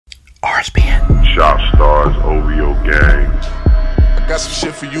Shop Stars, OVO Gang. I got some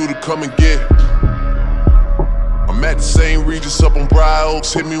shit for you to come and get. I'm at the same Regis up on Briar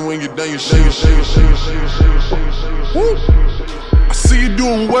Oaks. Hit me when you're done your shit. Woo. I see you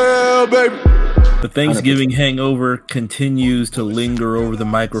doing well, baby. The Thanksgiving hangover continues to linger over the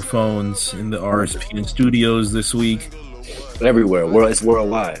microphones in the RSPN studios this week. Everywhere, it's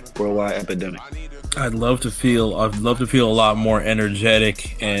worldwide epidemic. I'd love to feel a lot more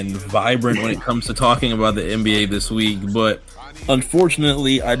energetic and vibrant when it comes to talking about the NBA this week, but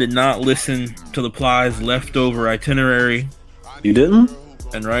unfortunately, I did not listen to the Plies leftover itinerary. You didn't?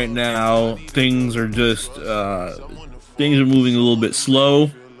 And right now, things are just things are moving a little bit slow.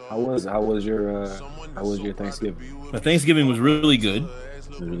 How was your Thanksgiving? My Thanksgiving was really good.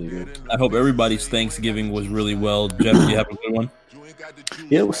 Really good. I hope everybody's Thanksgiving was really well. Jeff, do you have a good one?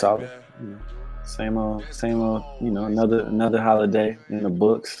 Yeah, it was solid. Same old. Another holiday in the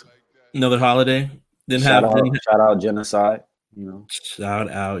books. Another holiday. Shout out genocide. Shout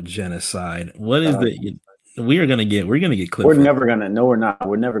out genocide. What is it? We're gonna get clipped. We're never gonna. No, we're not.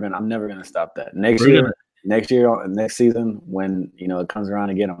 I'm never gonna stop that. Next season, when it comes around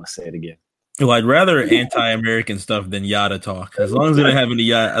again, I'm gonna say it again. Well, I'd rather anti-American stuff than Yada talk. As long as we don't have any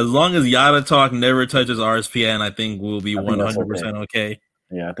Yada, as long as Yada talk never touches RSPN, I think we'll be 100% okay.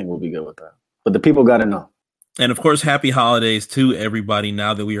 Yeah, I think we'll be good with that. But the people got to know. And of course, happy holidays to everybody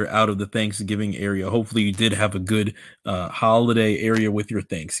now that we are out of the Thanksgiving area. Hopefully you did have a good holiday area with your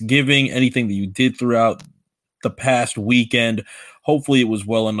Thanksgiving, anything that you did throughout the past weekend. Hopefully it was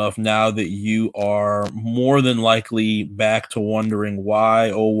well enough now that you are more than likely back to wondering why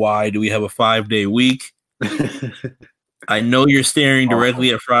do we have a 5-day week? I know you're staring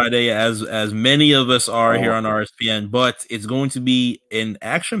directly at Friday, as many of us are here on RSPN, but it's going to be an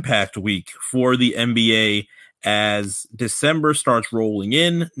action-packed week for the NBA as December starts rolling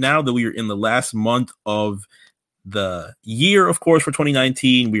in. Now that we are in the last month of the year, of course, for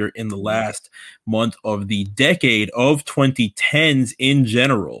 2019, we are in the last month of the decade of 2010s in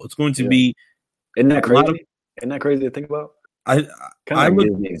general. It's going to be... Isn't that crazy? Isn't that crazy to think about? I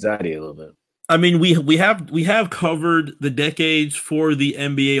gives me anxiety a little bit. I mean, we have covered the decades for the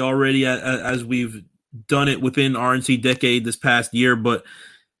NBA already as we've done it within RNC decade this past year, but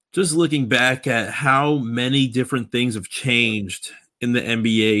just looking back at how many different things have changed in the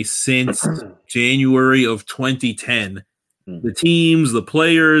NBA since January of 2010, the teams, the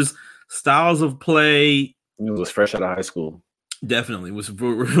players, styles of play. It was fresh out of high school. Definitely was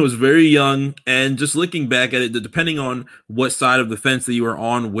very young, and just looking back at it, depending on what side of the fence that you are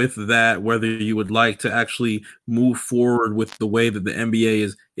on with that, whether you would like to actually move forward with the way that the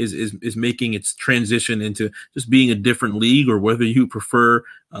NBA is making its transition into just being a different league, or whether you prefer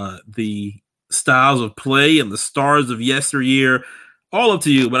the styles of play and the stars of yesteryear, all up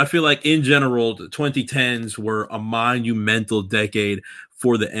to you. But I feel like in general, the 2010s were a monumental decade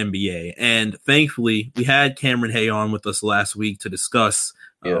for the NBA. And thankfully, we had Cameron Hay on with us last week to discuss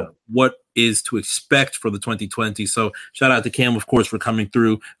what is to expect for the 2020. So shout out to Cam, of course, for coming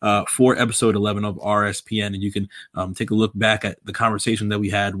through for episode 11 of RSPN. And you can take a look back at the conversation that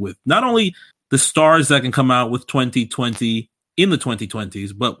we had with not only the stars that can come out with 2020 in the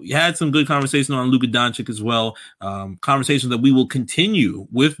 2020s, but we had some good conversation on Luka Doncic as well. Conversations that we will continue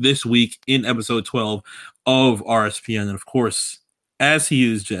with this week in episode 12 of RSPN. And of course, as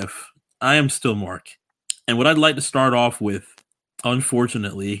he is, Jeff, I am still Mark. And what I'd like to start off with,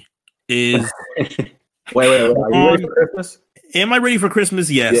 unfortunately, is... Wait. Are you ready for Christmas? Am I ready for Christmas?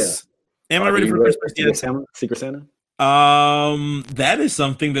 Yes. Yeah. Am I ready for Christmas? Yes. Secret Santa? That is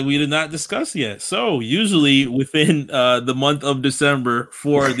something that we did not discuss yet. So usually within the month of December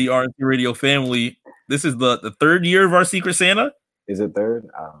for the RNC Radio family, this is the third year of our Secret Santa. Is it third?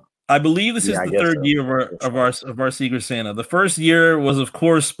 I believe this is the third year of our Secret Santa. The first year was, of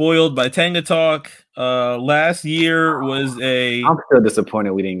course, spoiled by Tenga Talk. Last year was I'm still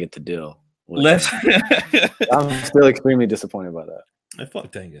disappointed we didn't get to deal. I'm still extremely disappointed by that.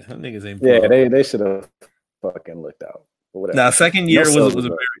 Fuck Tenga. That niggas ain't. Yeah, they should have fucking looked out. Now, second year was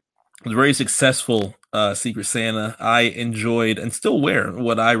a very successful Secret Santa. I enjoyed and still wear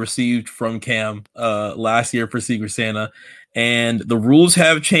what I received from Cam last year for Secret Santa. And the rules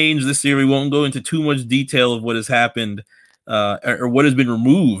have changed this year. We won't go into too much detail of what has happened or what has been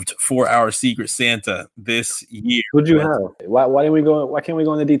removed for our Secret Santa this year. What'd you have? Why can't we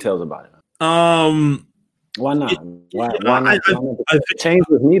go into details about it? Why not? Why not? Change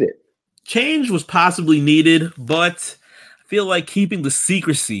was needed. Change was possibly needed, but I feel like keeping the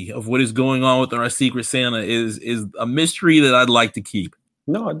secrecy of what is going on with our Secret Santa is a mystery that I'd like to keep.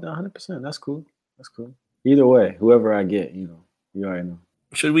 No, 100%. That's cool. Either way, whoever I get, you already know.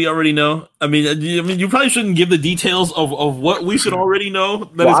 Should we already know? I mean, you probably shouldn't give the details of what we should already know.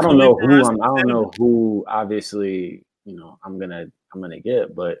 Well, I don't know who I don't know who. Obviously, I'm gonna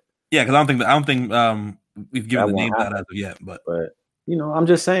get, but yeah, because I don't think we've given the names out as of yet. But I'm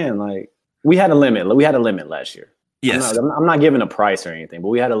just saying, like, we had a limit. We had a limit last year. Yes, I'm not giving a price or anything, but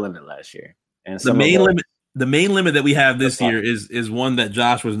we had a limit last year, and the main limit that we have this year is one that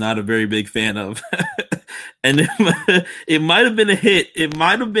Josh was not a very big fan of. And it might have been a hit. It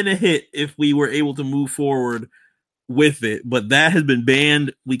might have been a hit if we were able to move forward with it, but that has been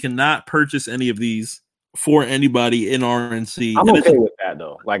banned. We cannot purchase any of these for anybody in RNC. I'm okay with that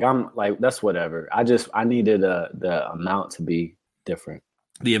though. Like that's whatever. I needed the amount to be different.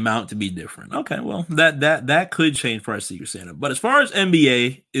 The amount to be different. Okay, well that could change for our Secret Santa. But as far as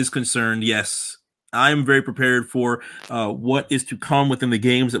NBA is concerned, yes. I'm very prepared for what is to come within the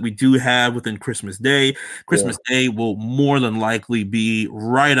games that we do have within Christmas Day. Christmas Day will more than likely be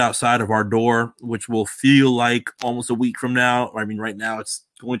right outside of our door, which will feel like almost a week from now. I mean, right now it's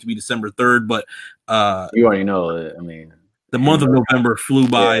going to be December 3rd, but you already know it. I mean, the month of November flew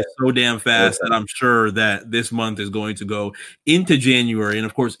by so damn fast that I'm sure that this month is going to go into January and,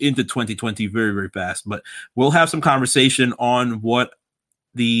 of course, into 2020 very, very fast. But we'll have some conversation on what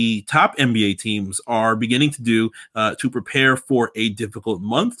the top NBA teams are beginning to do to prepare for a difficult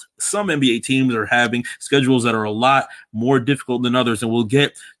month. Some NBA teams are having schedules that are a lot more difficult than others, and we'll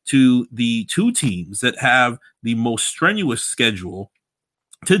get to the two teams that have the most strenuous schedule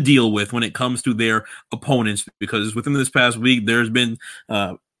to deal with when it comes to their opponents, because within this past week, there's been,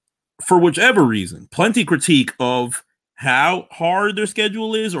 for whichever reason, plenty critique of how hard their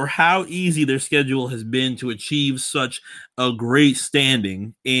schedule is or how easy their schedule has been to achieve such a great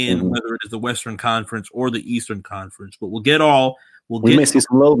standing in whether it is the Western Conference or the Eastern Conference. But we may see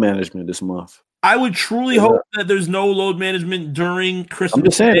some load management this month. I would truly hope that there's no load management during Christmas I'm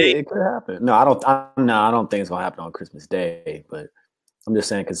just saying Day. It could happen. No, I don't think it's going to happen on Christmas Day, but I'm just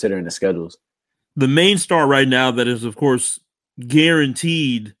saying considering the schedules. The main star right now that is, of course,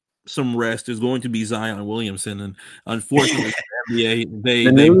 guaranteed some rest is going to be Zion Williamson, and unfortunately, the NBA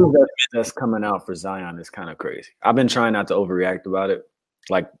the news that's coming out for Zion is kind of crazy. I've been trying not to overreact about it,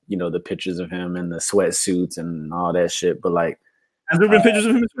 like the pictures of him in the sweatsuits and all that shit. But like, has there been pictures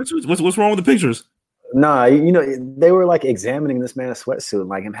of him in sweatsuits? What's wrong with the pictures? Nah, they were like examining this man's sweatsuit,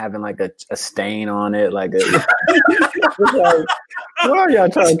 like him having like a stain on it, like like, why are y'all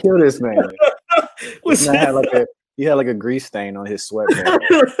trying to kill this man? He had like a grease stain on his sweatband.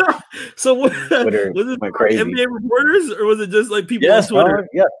 So was it crazy. NBA reporters or was it just like people on Twitter?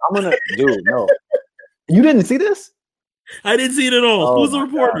 Yeah, no. You didn't see this? I didn't see it at all. Who's the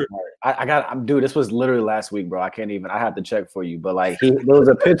reporter? Dude, this was literally last week, bro. I have to check for you. But like there was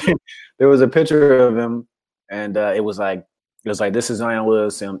a picture of him, and it was like this is Zion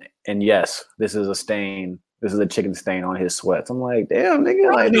Williamson, and yes, this is a stain. This is a chicken stain on his sweats. I'm like, damn,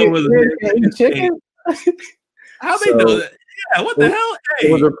 nigga, like chicken. How they know that? Yeah, what the hell? Hey.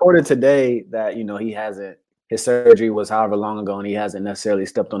 It was reported today that his surgery was however long ago, and he hasn't necessarily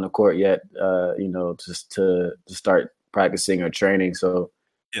stepped on the court yet. Just to start practicing or training. So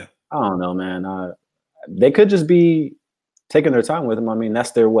yeah, I don't know, man. They could just be taking their time with him. I mean,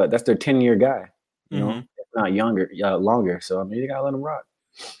 that's their 10-year guy. If not longer. So I mean, you gotta let him rock.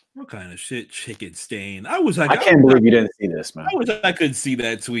 What kind of shit, chicken stain? I can't believe you didn't see this, man. I wish I could see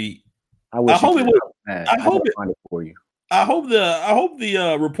that tweet. I hope it would. I hope it for you. I hope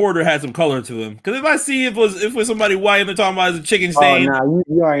the reporter had some color to him, because if I see if it was somebody white and they're talking about a chicken stain,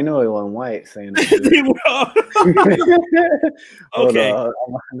 you already know it wasn't white saying that. Okay,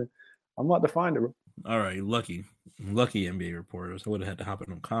 I'm about to find it. All right, lucky NBA reporters. I would have had to hop in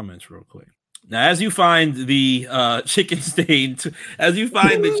them comments real quick. Now, as you find the chicken stain, tweet.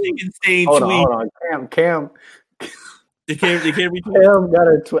 Hold on, Cam. You can't retweet. Cam got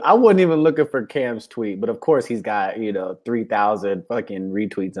a tweet. I wasn't even looking for Cam's tweet, but of course he's got 3,000 fucking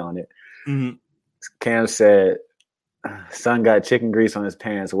retweets on it. Mm-hmm. Cam said, "Son got chicken grease on his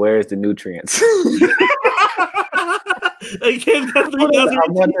pants. Where's the nutrients?" Cam got 3,000.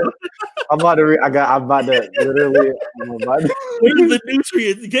 I'm about to literally. Where's the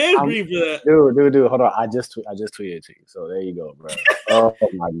nutrients? Cam agree for that. Dude, hold on. I just tweeted it to you. So there you go, bro. Oh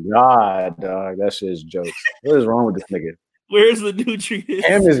my god, dog. That shit is jokes. What is wrong with this nigga? Where's the nutrients?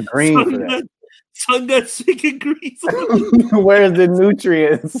 Cam is green for that. Son got chicken grease. Where's the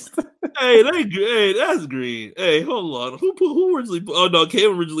nutrients? Hey, that's green. Hey, hold on. Who originally put? Oh no,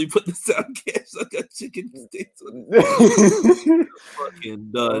 Cam originally put the sound caps. I got chicken stains on it.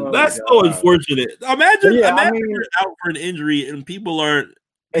 Fucking done. Oh, that's so unfortunate. Imagine you're out for an injury and people aren't.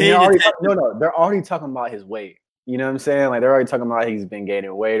 They're already talking about his weight. You know what I'm saying? Like they're already talking about he's been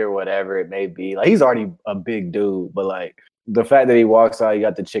gaining weight or whatever it may be. Like he's already a big dude, but like the fact that he walks out, he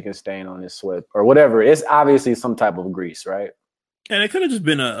got the chicken stain on his sweat or whatever. It's obviously some type of grease, right? And it could have just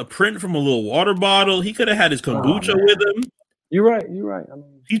been a print from a little water bottle. He could have had his kombucha with him. You're right. I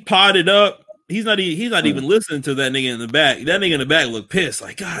mean, he's potted up. He's not even listening to that nigga in the back. That nigga in the back looked pissed.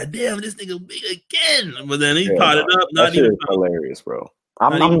 Like, God damn, this nigga big again. But then he's potted up. Not even hilarious, bro.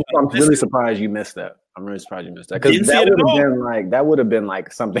 I'm really surprised you missed that. I'm really surprised you missed that because that would have been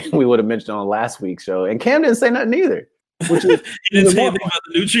like something we would have mentioned on last week's show, and Cam didn't say nothing either. Which is he didn't say anything about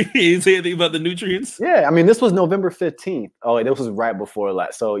the nutrients. He didn't say anything about the nutrients. Yeah, I mean, this was November 15th. Oh, this was right before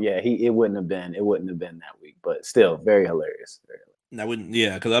last. So yeah, it wouldn't have been that week, but still very hilarious. I wouldn't,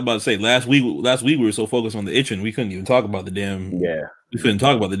 because I'm about to say last week we were so focused on the itching we couldn't even talk about the damn. Yeah, we couldn't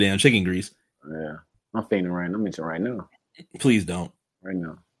talk about the damn chicken grease. Yeah, I'm fainting right now. I'm itching right now. Please don't. Right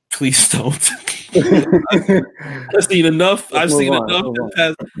now. Please don't. I've seen enough. I've seen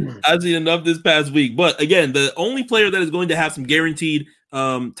enough this past week. But again, the only player that is going to have some guaranteed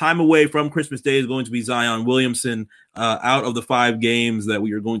time away from Christmas Day is going to be Zion Williamson. Out of the 5 games that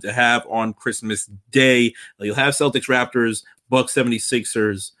we are going to have on Christmas Day, you'll have Celtics, Raptors, Bucks,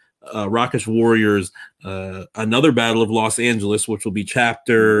 76ers, Rockets, Warriors, another Battle of Los Angeles, which will be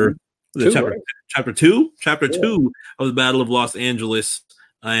chapter 2 of the Battle of Los Angeles.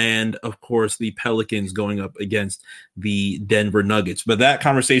 And of course, the Pelicans going up against the Denver Nuggets. But that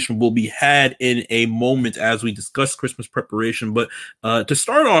conversation will be had in a moment as we discuss Christmas preparation. But to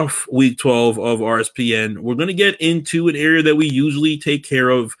start off week 12 of RSPN, we're going to get into an area that we usually take care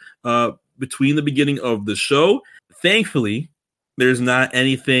of between the beginning of the show. Thankfully, there's not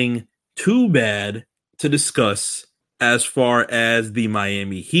anything too bad to discuss as far as the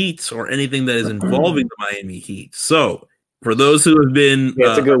Miami Heat or anything that is involving the Miami Heat. So, for those who have been,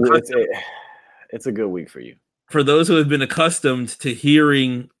 it's a good week for you. For those who have been accustomed to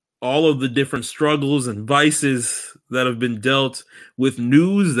hearing all of the different struggles and vices that have been dealt with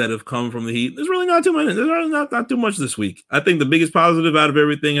news that have come from the Heat, there's really not too much. There's really not too much this week. I think the biggest positive out of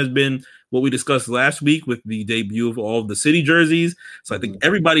everything has been what we discussed last week with the debut of all of the city jerseys. So I think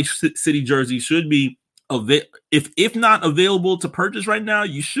everybody's city jersey should be if not available to purchase right now,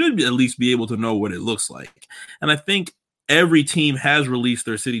 you should at least be able to know what it looks like. And I think every team has released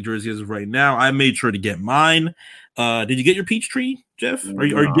their city jersey as of right now. I made sure to get mine. Did you get your Peachtree, Jeff? Are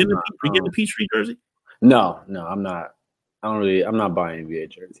you getting the Peachtree jersey? No, I'm not. I'm not buying NBA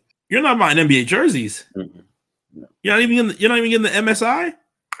jerseys. You're not buying NBA jerseys. Mm-mm. No. You're not even getting the MSI.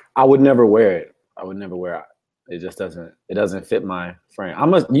 I would never wear it. It just doesn't. It doesn't fit my frame.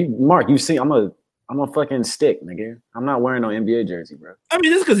 Mark. You see, I'm a fucking stick, nigga. I'm not wearing no NBA jersey, bro. I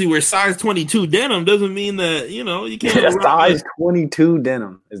mean, just because you wear size 22 denim doesn't mean that you can't. Size 22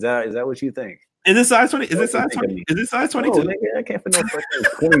 denim. Is that what you think? Is it size 20? Is it size 20? Is it size 22? Oh, nigga, I can't fit no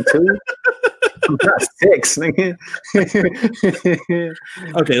fucking 22. I'm not 6, nigga.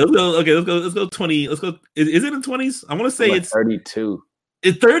 Okay, let's go 20. Let's go. Is it in 20s? I want to say it's 32.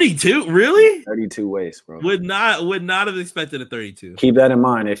 It's 32, really? 32 waist, bro. Would not have expected a 32. Keep that in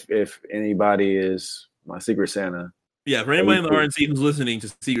mind if anybody is my Secret Santa. Yeah, for anybody in the RNC who's listening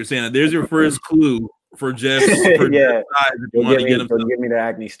to Secret Santa, there's your first clue for Jeff. Jeff size if you want to get him. Give me the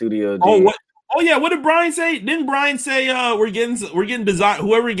Acne Studio. What did Brian say? Didn't Brian say we're getting design?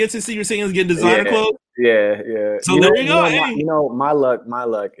 Whoever gets his Secret Santa is getting designer clothes. Yeah. So there you go. My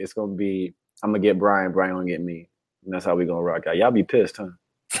luck is gonna be I'm gonna get Brian. Brian gonna get me. And that's how we gonna rock out. Y'all be pissed, huh?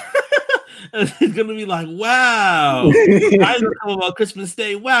 It's gonna be like, wow. I didn't know about Christmas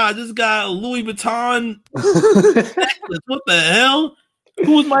Day. Wow, I just got a Louis Vuitton necklace. What the hell?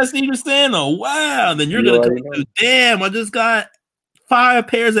 Who's my Secret Santa? Wow. Then you're gonna come to, damn, I just got 5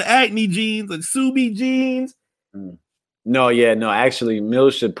 pairs of Acne jeans and Subi jeans. No. Actually,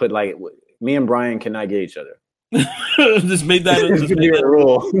 Mills should put me and Brian cannot get each other. Just make that a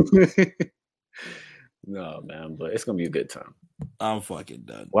rule. No, man, but it's gonna be a good time. I'm fucking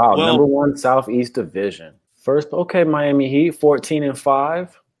done. Wow, number 1 Southeast Division. First, okay, Miami Heat, 14-5.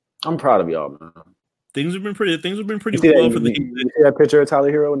 I'm proud of y'all, man. Things have been pretty well for the Heat. You see that picture of Tyler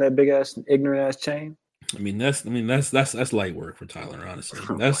Hero in that big ass ignorant ass chain? That's light work for Tyler, honestly.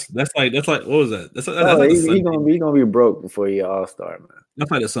 That's like what was that? That's he gonna be broke before he all-star, man. That's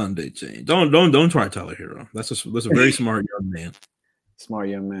like a Sunday chain. Don't try Tyler Hero. That's a very smart young man. Smart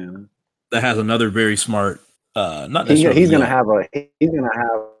young man. Huh? That has another very smart. Not he's gonna have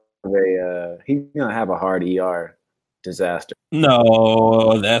a hard ER disaster.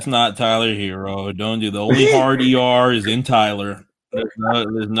 No, that's not Tyler Hero. Don't do the only hard ER is in Tyler. There's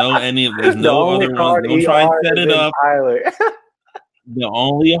no other ones. Don't try and set it up. Tyler. The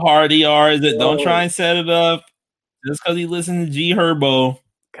only hard ER is that don't try and set it up. Just because he listens to G Herbo,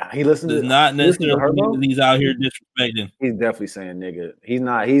 God, he listens does to not necessarily Herbo? mean that he's out here disrespecting. He's definitely saying nigga. He's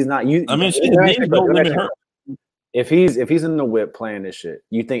not. You. I mean, shit, his name's No Limit Herbo. If he's in the whip playing this shit,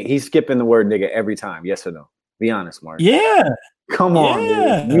 you think he's skipping the word nigga every time? Yes or no? Be honest, Mark. Yeah. Come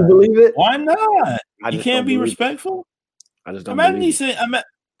on, dude. You believe it? Why not? You can't be respectful. I just don't. Imagine he said,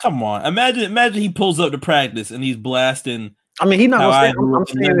 "Come on." Imagine he pulls up to practice and he's blasting. I mean, he's not. I'm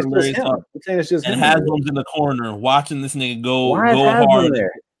saying it's just him. I'm saying it's just and him. Haslam's in the corner watching this nigga go Haslam hard.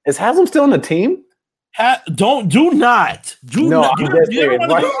 There? Is Haslam still on the team? Do not. I'm dead serious.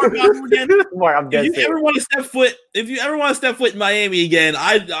 Mark, I'm dead serious. If you ever want to step foot in Miami again,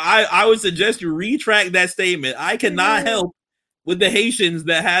 I would suggest you retract that statement. I cannot help with the Haitians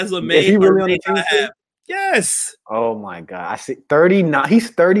that Haslam made. Is he really on the team? Yes. Oh my God! I see 39. He's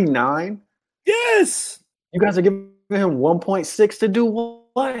 39. Yes. You guys are giving him 1.6 to do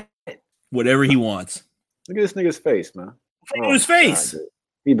what? Whatever he wants. Look at this nigga's face, man. Look at his face. God,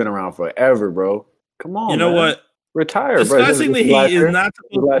 he's been around forever, bro. Come on, you know what? Retire, Discussing the Heat is not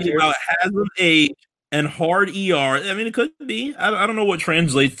supposed to be about Haslam age and hard ER. I mean, it could be. I don't know what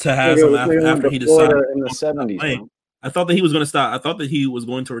translates to Haslam after he decided in the 70s. I thought that he was going to stop. I thought that he was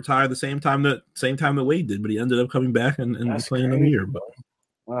going to retire the same time that Wade did, but he ended up coming back and playing another year. But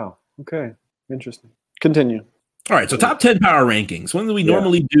wow, okay, interesting. Continue. All right, so top 10 power rankings. One that we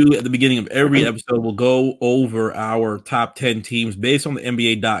normally do at the beginning of every episode, we'll go over our top 10 teams based on the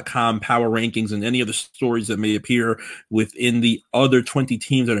NBA.com power rankings and any other stories that may appear within the other 20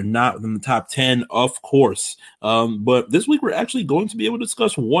 teams that are not within the top 10, of course. But this week, we're actually going to be able to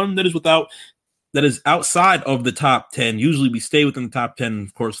discuss one that is outside of the top 10. Usually we stay within the top 10.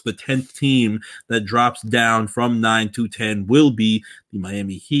 Of course, the 10th team that drops down from 9 to 10 will be the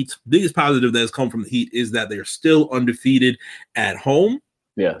Miami Heat. Biggest positive that has come from the Heat is that they are still undefeated at home.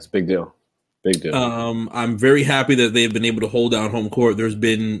 Yeah, it's a big deal. Big deal. I'm very happy that they've been able to hold down home court. There's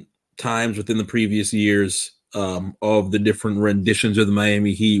been times within the previous years of the different renditions of the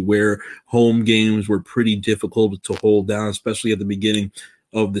Miami Heat where home games were pretty difficult to hold down, especially at the beginning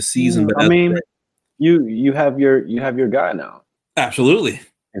of the season. But You have your guy now. Absolutely,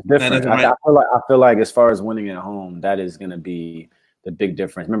 it's different. I feel like as far as winning at home, that is going to be the big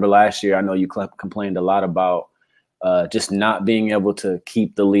difference. Remember last year, I know you complained a lot about just not being able to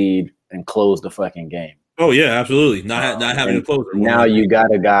keep the lead and close the fucking game. Oh yeah, absolutely. Not having to close. Now you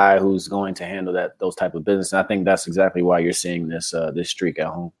got a guy who's going to handle those type of business. And I think that's exactly why you're seeing this streak at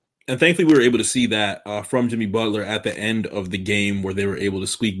home. And thankfully, we were able to see that from Jimmy Butler at the end of the game where they were able to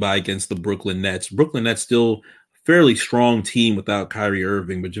squeak by against the Brooklyn Nets. Brooklyn Nets still fairly strong team without Kyrie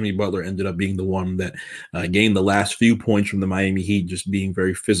Irving, but Jimmy Butler ended up being the one that gained the last few points from the Miami Heat, just being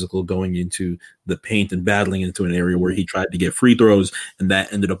very physical, going into the paint and battling into an area where he tried to get free throws, and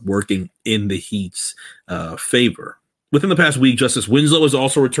that ended up working in the Heat's favor. Within the past week, Justice Winslow has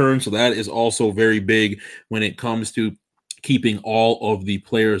also returned, so that is also very big when it comes to keeping all of the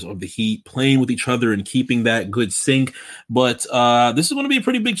players of the Heat playing with each other and keeping that good sync. But this is going to be a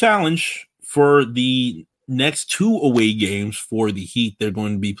pretty big challenge for the next 2 away games for the Heat. They're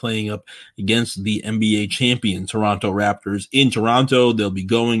going to be playing up against the NBA champion Toronto Raptors in Toronto. They'll be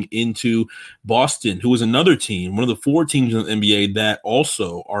going into Boston, who is another team, one of the 4 teams in the NBA that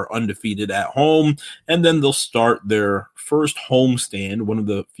also are undefeated at home. And then they'll start their first homestand, one of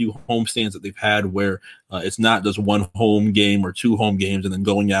the few homestands that they've had where it's not just 1 home game or 2 home games and then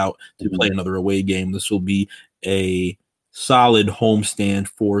going out to play another away game. This will be a solid homestand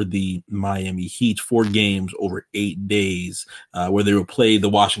for the Miami Heat, 4 games over 8 days, where they will play the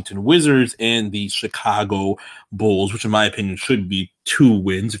Washington Wizards and the Chicago Bulls, which in my opinion should be 2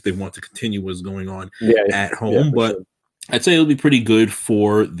 wins if they want to continue what's going on at home. But sure, I'd say it'll be pretty good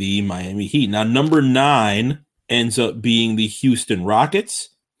for the Miami Heat. Now, number 9 ends up being the Houston Rockets.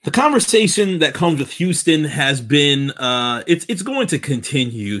 The conversation that comes with Houston has been, it's going to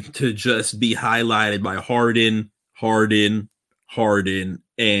continue to just be highlighted by Harden,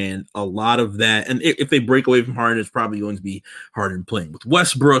 and a lot of that. And if they break away from Harden, it's probably going to be Harden playing with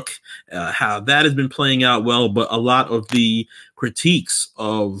Westbrook, how that has been playing out well. But a lot of the critiques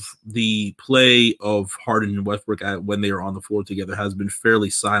of the play of Harden and Westbrook when they are on the floor together has been fairly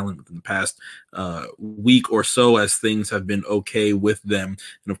silent within the past week or so, as things have been okay with them.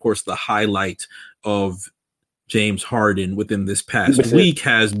 And of course, the highlight of James Harden within this past week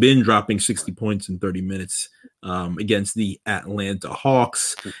has been dropping 60 points in 30 minutes against the Atlanta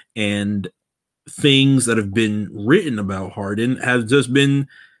Hawks. And things that have been written about Harden have just been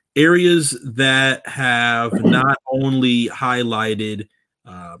areas that have not only highlighted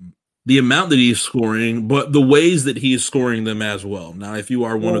the amount that he is scoring, but the ways that he is scoring them as well. Now, if you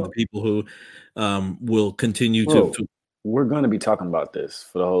are one of the people who will continue Bro, to. We're going to be talking about this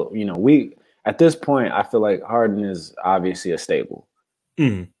for the whole. We at this point, I feel like Harden is obviously a stable.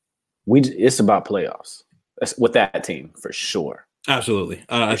 Mhm. It's about playoffs with that team for sure. Absolutely,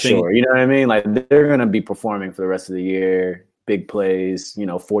 I think Sure, you know what I mean. Like they're going to be performing for the rest of the year. Big plays,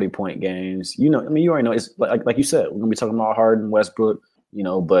 40-point games. You already know. It's like you said, we're going to be talking about Harden, Westbrook.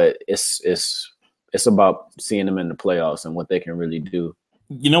 But it's about seeing them in the playoffs and what they can really do.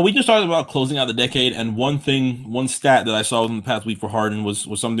 We just talked about closing out the decade, and one stat that I saw in the past week for Harden was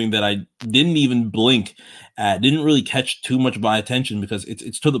something that I didn't even blink at, didn't really catch too much of my attention because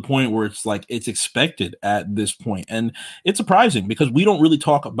it's to the point where it's like it's expected at this point. And it's surprising because we don't really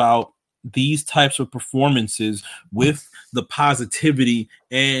talk about these types of performances with the positivity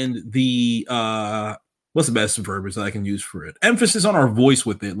and the what's the best verbiage that I can use for it? Emphasis on our voice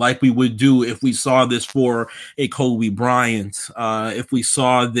with it, like we would do if we saw this for a Kobe Bryant, if we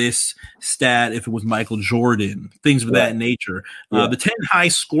saw this stat, if it was Michael Jordan, things of that nature. The 10 high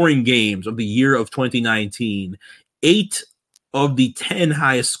scoring games of the year of 2019, 8 of the 10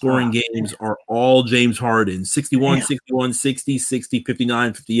 highest scoring games are all James Harden. 61, 61, 60, 60,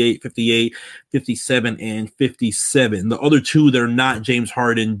 59, 58, 58, 57, and 57. The other two that are not James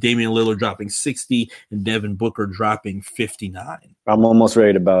Harden, Damian Lillard dropping 60 and Devin Booker dropping 59. I'm almost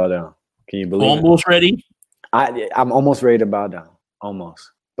ready to bow down. Can you believe Almost ready? I'm almost ready to bow down. Almost.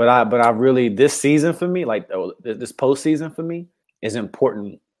 But I really, this season for me, like this postseason for me, is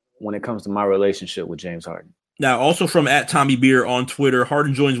important when it comes to my relationship with James Harden. Now, also from @TommyBeer on Twitter,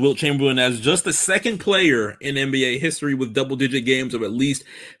 Harden joins Wilt Chamberlain as just the second player in NBA history with double-digit games of at least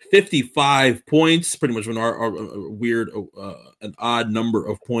 55 points. Pretty much an odd number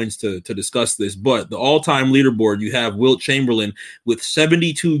of points to discuss this. But the all-time leaderboard, you have Wilt Chamberlain with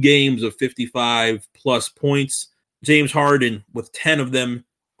 72 games of 55-plus points. James Harden with 10 of them.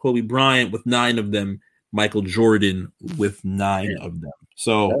 Kobe Bryant with 9 of them. Michael Jordan with 9 of them.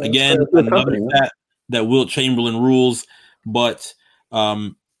 So, again, another stat that Wilt Chamberlain rules, but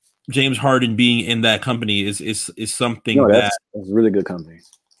James Harden being in that company is something that's really good company.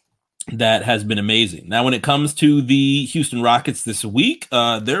 That has been amazing. Now, when it comes to the Houston Rockets this week,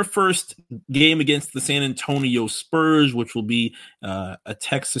 their first game against the San Antonio Spurs, which will be a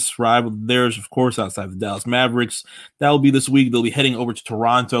Texas rival of theirs, of course, outside the Dallas Mavericks. That will be this week. They'll be heading over to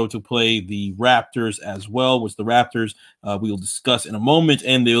Toronto to play the Raptors as well, which the Raptors we will discuss in a moment,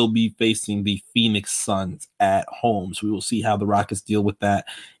 and they'll be facing the Phoenix Suns at home. So we will see how the Rockets deal with that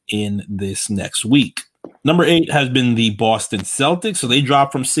in this next week. Number 8 has been the Boston Celtics. So they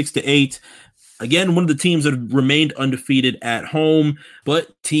dropped from 6 to 8. Again, one of the teams that have remained undefeated at home, but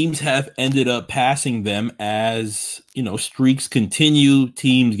teams have ended up passing them as, streaks continue,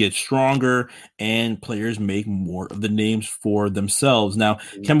 teams get stronger, and players make more of the names for themselves. Now,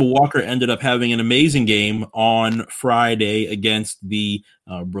 Kemba Walker ended up having an amazing game on Friday against the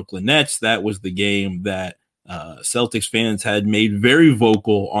Brooklyn Nets. That was the game that Celtics fans had made very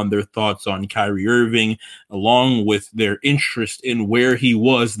vocal on their thoughts on Kyrie Irving, along with their interest in where he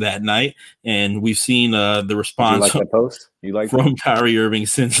was that night. And we've seen the response from Kyrie Irving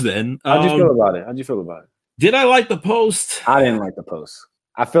since then. How'd you feel about it? Did I like the post? I didn't like the post.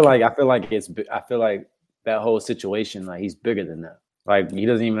 I feel like that whole situation, like he's bigger than that. Like he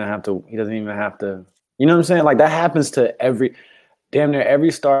doesn't even have to, you know what I'm saying? Like that happens to damn near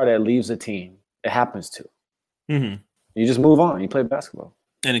every star that leaves a team. It happens to. Mm-hmm. You just move on. You play basketball.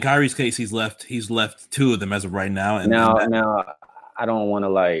 And in Kyrie's case, he's left 2 of them as of right now. And now I don't want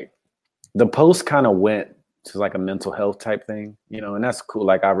to the post kind of went to like a mental health type thing, and that's cool.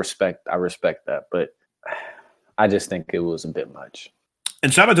 Like I respect that, but I just think it was a bit much.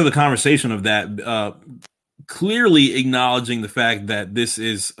 And shout out to the conversation of that, clearly acknowledging the fact that this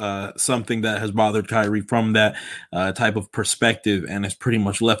is something that has bothered Kyrie from that type of perspective and has pretty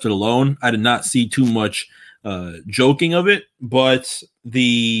much left it alone. I did not see too much joking of it, but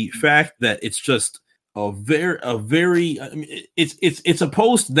the fact that it's just it's a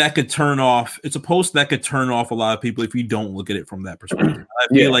post that could turn off. It's a post that could turn off a lot of people if you don't look at it from that perspective. I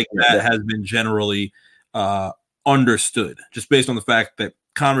feel that has been generally understood just based on the fact that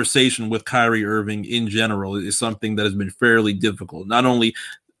conversation with Kyrie Irving in general is something that has been fairly difficult, not only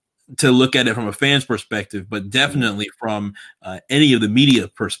to look at it from a fan's perspective, but definitely from any of the media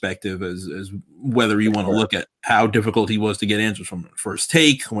perspective, as whether you want to look at how difficult he was to get answers from First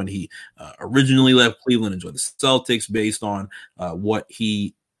Take when he originally left Cleveland and joined the Celtics, based on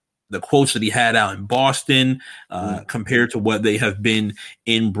the quotes that he had out in Boston compared to what they have been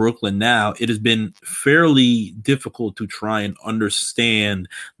in Brooklyn now. It has been fairly difficult to try and understand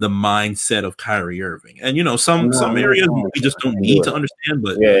the mindset of Kyrie Irving. And, some areas we just don't need to understand.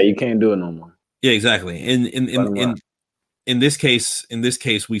 But yeah, you can't do it no more. Yeah, exactly. In this case,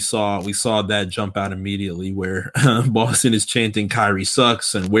 we saw that jump out immediately where Boston is chanting Kyrie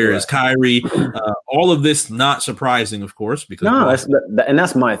sucks and where is Kyrie? All of this not surprising, of course, because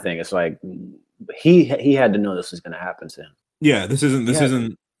that's my thing. It's like he had to know this was going to happen to him. Yeah, this isn't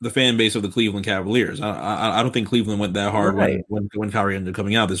the fan base of the Cleveland Cavaliers. I don't think Cleveland went that hard when Kyrie ended up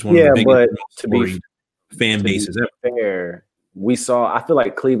coming out. This is one of the biggest fan bases ever. Fair, we saw. I feel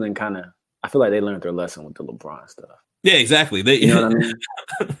like Cleveland I feel like they learned their lesson with the LeBron stuff. Yeah, exactly. You know what I mean?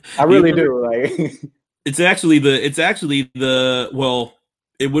 I really do. Like, it's actually the well,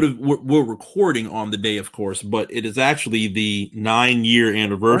 we're recording on the day, of course, but it is actually the 9-year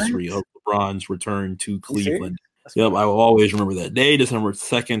anniversary of LeBron's return to Cleveland. Yep, I will always remember that day, December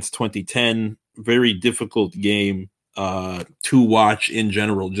 2nd, 2010. Very difficult game to watch in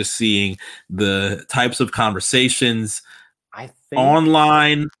general, just seeing the types of conversations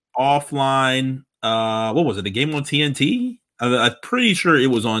online, offline. What was it? A game on TNT? I'm pretty sure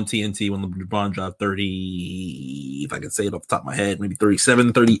it was on TNT when LeBron dropped 30, if I can say it off the top of my head, maybe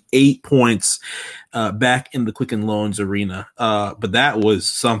 37, 38 points back in the Quicken Loans arena. But that was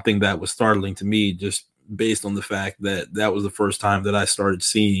something that was startling to me, just based on the fact that that was the first time that I started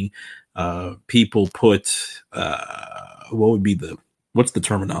seeing people put what's the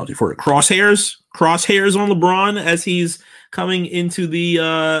terminology for it? Crosshairs on LeBron as he's coming into the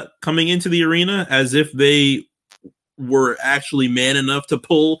arena, as if they were actually man enough to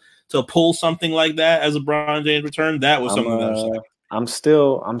pull something like that as LeBron James returned. That was something that was I'm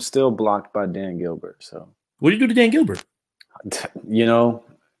still blocked by Dan Gilbert. So what do you do to Dan Gilbert? You know,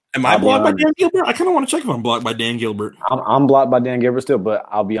 am I blocked by Dan Gilbert? I kind of want to check if I'm blocked by Dan Gilbert. I'm blocked by Dan Gilbert still, but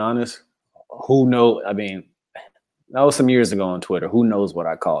I'll be honest. Who knows? I mean, that was some years ago on Twitter. Who knows what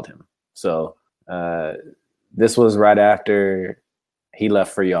I called him? So this was right after he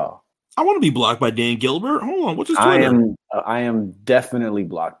left for y'all. I want to be blocked by Dan Gilbert. Hold on, what's his Twitter? I am definitely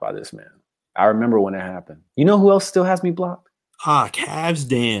blocked by this man. I remember when it happened. You know who else still has me blocked? Cavs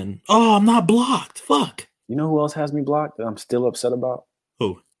Dan. Oh, I'm not blocked. Fuck. You know who else has me blocked that I'm still upset about?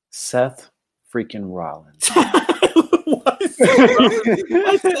 Who? Seth freaking Rollins.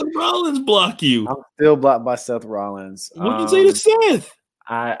 Why Seth Rollins block you? I'm still blocked by Seth Rollins. What did you say to Seth?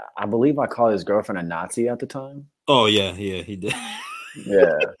 I believe I called his girlfriend a Nazi at the time. Oh yeah, he did.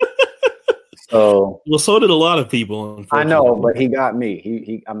 Yeah. So so did a lot of people. I know, but he got me.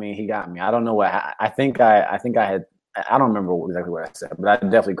 He got me. I don't know what. I think I had. I don't remember exactly what I said, but I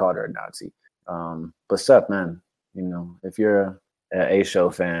definitely called her a Nazi. But Seth, man, you know, if you're an A Show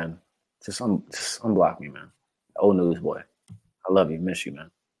fan, just unblock me, man. Old news boy. I love you, miss you, man.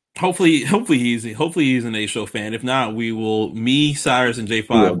 Hopefully he's an A Show fan. If not, me, Cyrus, and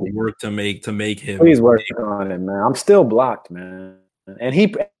J5 will work to make him. Please work on it, man. I'm still blocked, man. And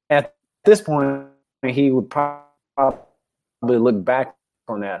he, at this point, he would probably look back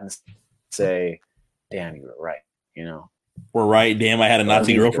on that and say, "Damn, you were right." You know, we're right. Damn, I had a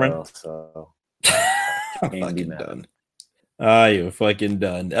Nazi girlfriend. So I'm fucking done. You're fucking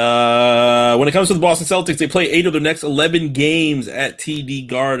done. When it comes to the Boston Celtics, they play 8 of their next 11 games at TD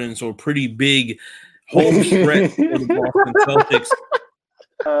Garden, so a pretty big home stretch for the Boston Celtics.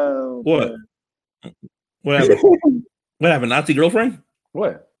 What? Man. What happened? What happened? Nazi girlfriend?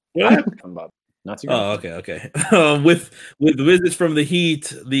 What? Nazi girlfriend. Oh, okay. With visits from the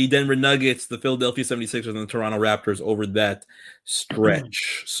Heat, the Denver Nuggets, the Philadelphia 76ers, and the Toronto Raptors over that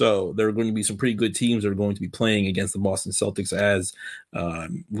stretch. So there are going to be some pretty good teams that are going to be playing against the Boston Celtics as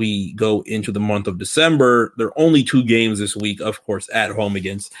we go into the month of December. There are only 2 games this week, of course, at home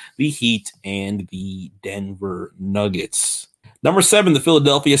against the Heat and the Denver Nuggets. Number 7, the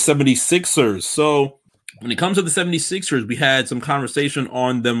Philadelphia 76ers. So when it comes to the 76ers, we had some conversation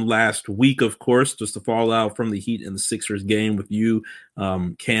on them last week, of course, just the fallout from the Heat and the Sixers game with you,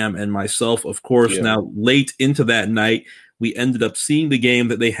 Cam, and myself, of course. Yeah. Now, late into that night, we ended up seeing the game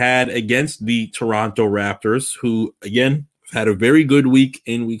that they had against the Toronto Raptors, who, again, had a very good week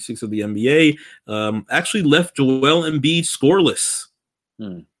in Week 6 of the NBA. Actually left Joel Embiid scoreless.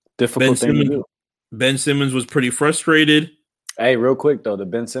 Difficult thing to do. Ben Simmons was pretty frustrated. Hey, real quick though, the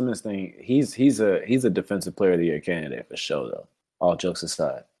Ben Simmons thing, he's a defensive player of the year candidate for sure though. All jokes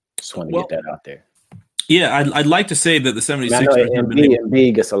aside, just want to get that out there. Yeah, I'd like to say that the 76ers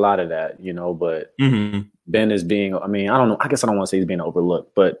Embiid gets a lot of that, you know, but Ben is being. I mean, I don't know. I guess I don't want to say he's being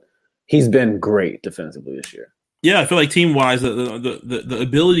overlooked, but he's been great defensively this year. Yeah, I feel like team-wise, the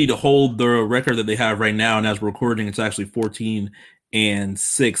ability to hold the record that they have right now, and as we're recording, it's actually 14-6.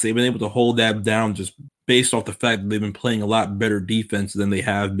 They've been able to hold that down just based off the fact that they've been playing a lot better defense than they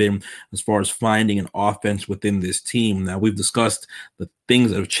have been as far as finding an offense within this team. Now, we've discussed the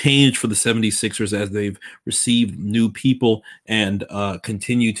things that have changed for the 76ers as they've received new people and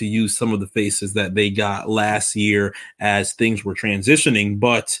continue to use some of the faces that they got last year as things were transitioning.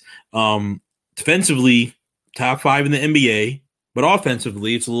 But defensively, top 5 in the NBA, but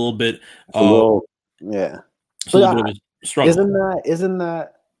offensively, it's a little bit It's a little bit of a struggle. Isn't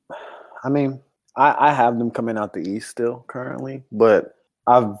that? I mean, I have them coming out the East still currently, but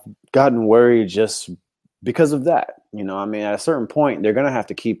I've gotten worried just because of that. You know, I mean, at a certain point, they're going to have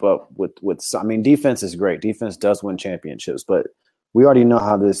to keep up with. I mean, defense is great. Defense does win championships, but we already know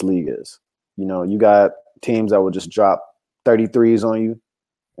how this league is. You know, you got teams that will just drop 33s on you,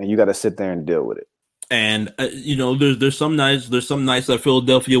 and you got to sit there and deal with it. And you know, there's some nights that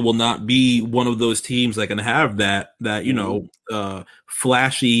Philadelphia will not be one of those teams that can have that you know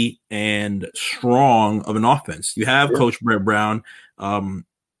flashy and strong of an offense. You have Coach Brett Brown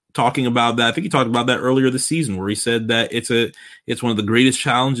talking about that. I think he talked about that earlier this season, where he said that it's one of the greatest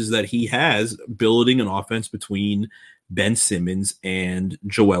challenges that he has, building an offense between Ben Simmons and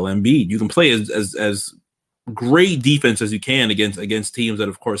Joel Embiid. You can play as great defense as you can against teams that,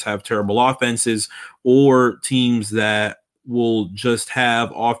 of course, have terrible offenses, or teams that will just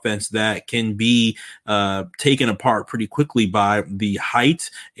have offense that can be taken apart pretty quickly by the height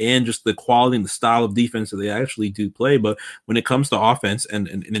and just the quality and the style of defense that they actually do play. But when it comes to offense, and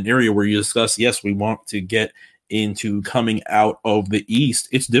in an area where you discuss, yes, we want to get into coming out of the East,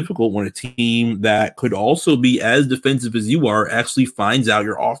 it's difficult when a team that could also be as defensive as you are actually finds out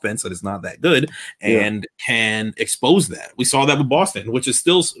your offense that is not that good and can expose that. We saw that with Boston, which is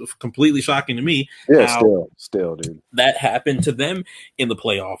still completely shocking to me. Yeah, still, dude. That happened to them in the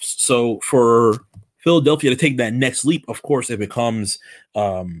playoffs. So for Philadelphia to take that next leap, of course, it becomes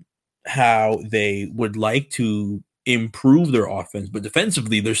how they would like to improve their offense, but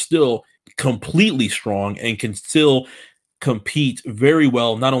defensively, they're still completely strong and can still compete very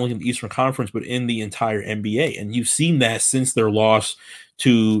well, not only in the Eastern Conference, but in the entire NBA. And you've seen that since their loss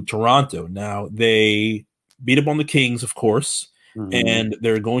to Toronto. Now, they beat up on the Kings, of course, and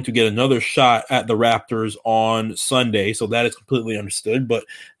they're going to get another shot at the Raptors on Sunday. So that is completely understood. But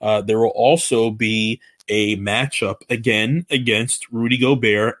there will also be a matchup again against Rudy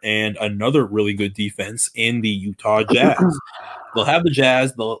Gobert and another really good defense in the Utah Jazz. They'll have the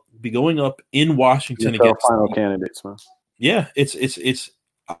Jazz. They'll be going up in Washington against final candidates, man. Yeah,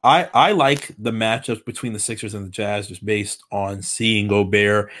 I like the matchups between the Sixers and the Jazz just based on seeing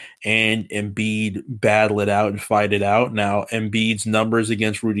Gobert and Embiid battle it out and fight it out. Now, Embiid's numbers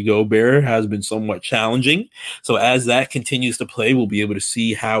against Rudy Gobert has been somewhat challenging. So as that continues to play, we'll be able to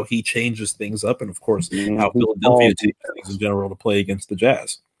see how he changes things up, and of course, how Philadelphia takes things in general to play against the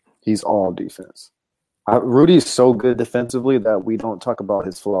Jazz. He's all defense. Rudy's so good defensively that we don't talk about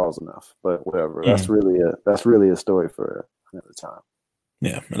his flaws enough. But whatever, that's really a story for another time.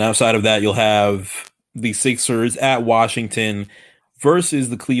 Yeah, and outside of that, you'll have the Sixers at Washington versus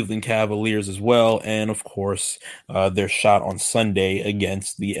the Cleveland Cavaliers as well, and of course, their shot on Sunday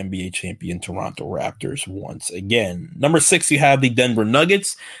against the NBA champion Toronto Raptors once again. Number 6, you have the Denver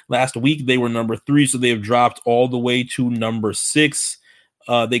Nuggets. Last week, they were number 3, so they have dropped all the way to number 6.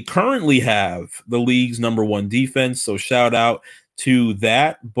 They currently have the league's number 1 defense, so shout out to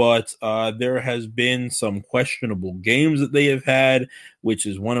that, but there has been some questionable games that they have had, which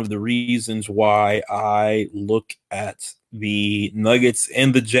is one of the reasons why I look at the Nuggets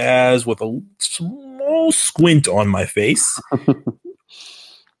and the Jazz with a small squint on my face.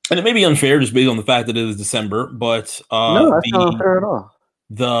 And it may be unfair just based on the fact that it is December, but no, that's not unfair at all.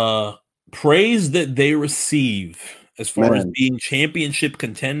 The praise that they receive as far as being championship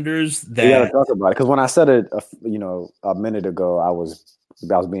contenders, that we gotta talk about it, because when I said it, a minute ago, I was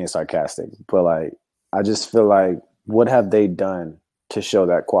being sarcastic, but like I just feel like, what have they done to show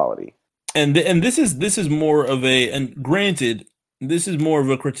that quality? And this is more of and granted, this is more of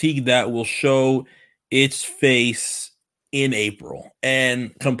a critique that will show its face in April,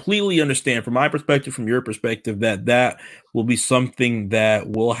 and completely understand from my perspective, from your perspective, that will be something that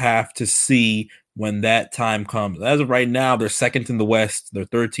we'll have to see when that time comes. As of right now, they're second in the West. They're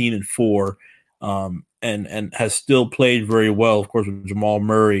 13-4, and has still played very well, of course, with Jamal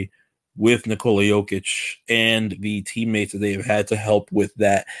Murray, with Nikola Jokic, and the teammates that they have had to help with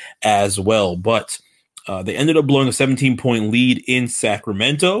that as well. But they ended up blowing a 17-point lead in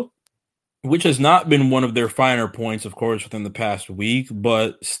Sacramento. which has not been one of their finer points, of course, within the past week,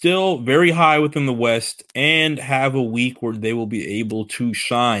 but still very high within the West and have a week where they will be able to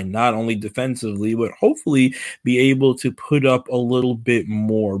shine, not only defensively, but hopefully be able to put up a little bit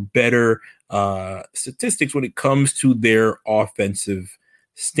more better statistics when it comes to their offensive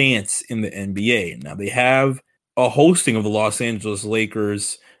stance in the NBA. Now, they have a hosting of the Los Angeles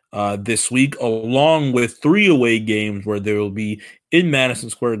Lakers this week, along with 3 away games where they will be in Madison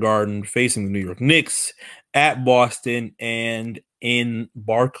Square Garden facing the New York Knicks, at Boston, and in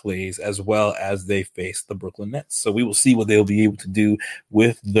Barclays, as well as they face the Brooklyn Nets. So we will see what they'll be able to do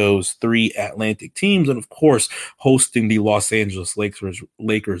with those 3 Atlantic teams, and of course, hosting the Los Angeles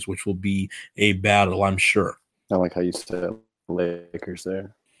Lakers, which will be a battle, I'm sure. I like how you said Lakers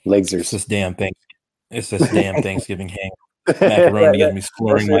there. Lakers. It's this damn thing. It's this damn Thanksgiving hang. Macaroni got me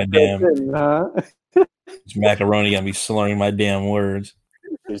slurring my damn. It's macaroni got me slurring my damn words.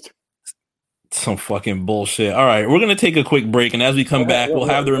 Some fucking bullshit. All right, we're gonna take a quick break, and as we come back, we'll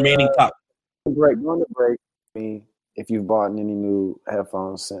have the remaining top. Break. Go on the break. Me, if you've bought any new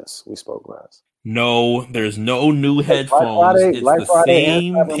headphones since we spoke last. No, there's no new headphones. It's the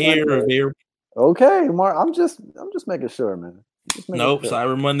same pair of AirPods. Okay, Mark. I'm just making sure, man. Nope,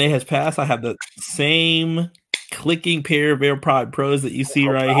 Cyber Monday has passed. I have the same clicking pair of AirPod Pros that you see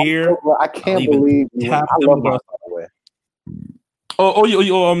right here. I can't believe you. I love my, by the way.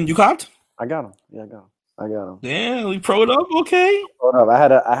 You copped? I got them. Yeah, I got them. Yeah, we pro'd up. Okay. I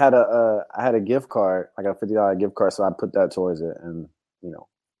had a gift card. I got a $50 gift card, so I put that towards it, and it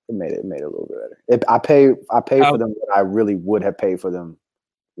made it a little bit better. I paid for them what I really would have paid for them.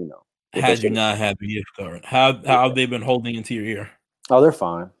 Had you not had the gift card, how have they been holding into your ear? Oh, they're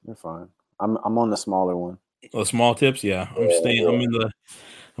fine. They're fine. I'm on the smaller one. Oh, small tips, yeah.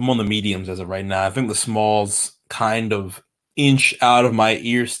 I'm on the mediums as of right now. I think the smalls kind of inch out of my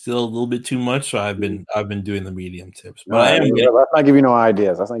ear still a little bit too much, so I've been doing the medium tips. But let's not give you no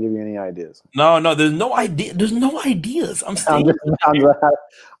ideas. Let's not give you any ideas. No, there's no idea. There's no ideas. Let's not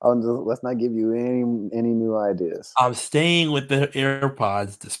give you any new ideas. I'm staying with the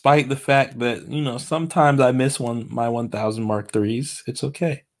AirPods, despite the fact that sometimes I miss my 1000 Mark IIIs. It's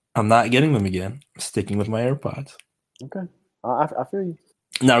okay. I'm not getting them again. I'm sticking with my AirPods. Okay, I feel you.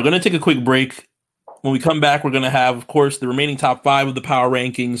 Now we're gonna take a quick break. When we come back, we're going to have, of course, the remaining top 5 of the power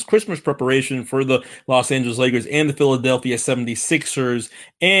rankings, Christmas preparation for the Los Angeles Lakers and the Philadelphia 76ers,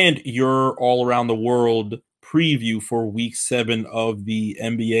 and your all-around-the-world preview for Week 7 of the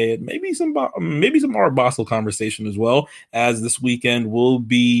NBA, and maybe some Art Basel conversation as well, as this weekend will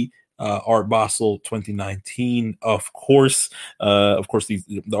be Art Basel 2019. Of course, the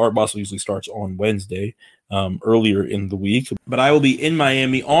Art Basel usually starts on Wednesday. Earlier in the week, but I will be in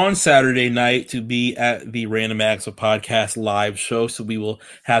Miami on Saturday night to be at the Random Acts of Podcast live show. So we will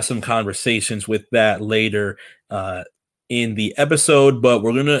have some conversations with that later in the episode, but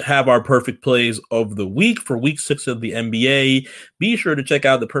we're going to have our perfect plays of the week for Week 6 of the NBA. Be sure to check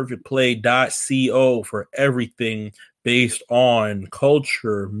out theperfectplay.co for everything based on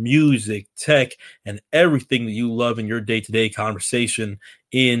culture, music, tech, and everything that you love in your day-to-day conversation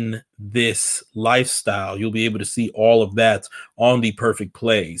in this lifestyle. You'll be able to see all of that on The Perfect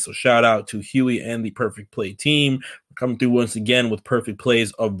Play. So shout out to Huey and The Perfect Play team. We're coming through once again with perfect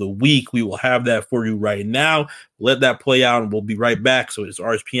plays of the week. We will have that for you right now. Let that play out and we'll be right back. So it's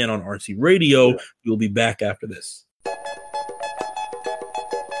RSPN on RC Radio. We'll be back after this.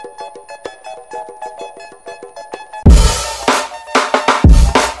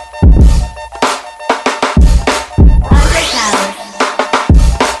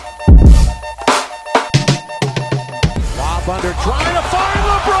 Trying to find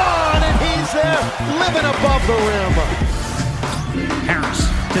LeBron, and he's there, living above the rim. Harris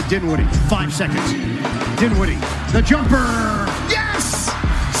to Dinwiddie, 5 seconds. Dinwiddie, the jumper. Yes!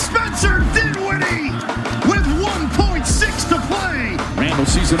 Spencer Dinwiddie with 1.6 to play. Randall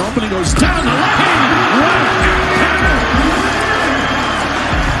sees an opening, goes down the lane.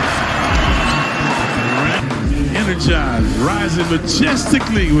 Energized, rising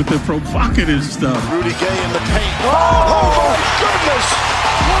majestically with the provocative stuff. Rudy Gay in the paint. Oh my goodness!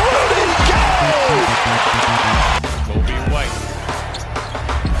 Rudy Gay! Kobe White.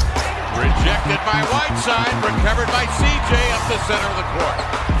 Rejected by Whiteside. Recovered by CJ up the center of the court.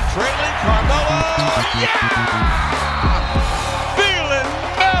 Trailing Carmelo. Yeah! Feeling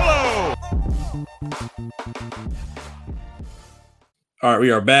mellow! All right,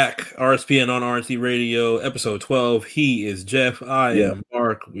 we are back. RSPN on RC Radio, episode 12. He is Jeff. I am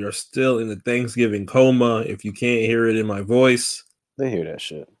Mark. We are still in the Thanksgiving coma. If you can't hear it in my voice, they hear that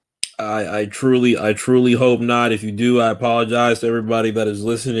shit. I truly hope not. If you do, I apologize to everybody that is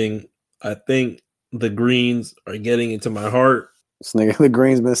listening I think the greens are getting into my heart. This nigga, the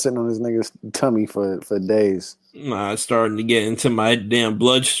green's been sitting on this nigga's tummy for days. Nah, it's starting to get into my damn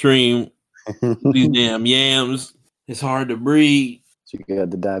bloodstream. These damn yams. It's hard to breathe. So you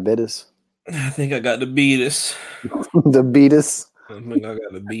got the diabetes? I think I got the beatus. The beatus? I think I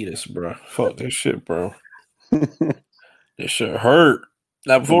got the beatus, bro. Fuck this shit, bro. This shit hurt.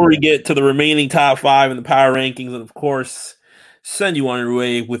 Now, before we get to the remaining top 5 in the power rankings, and of course, send you on your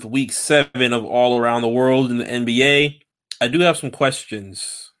way with week 7 of All Around the World in the NBA, I do have some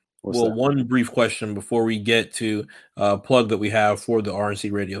questions. One brief question before we get to plug that we have for the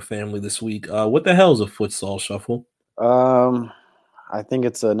RNC Radio family this week. What the hell is a futsal shuffle? I think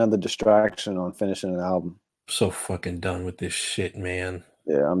it's another distraction on finishing an album. So fucking done with this shit, man.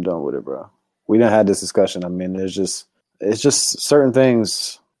 Yeah, I'm done with it, bro. We done had this discussion. I mean, it's just certain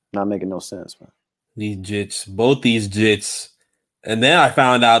things not making no sense, man. Both these jits. And then I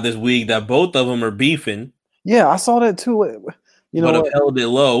found out this week that both of them are beefing. Yeah, I saw that too. You know, but have held it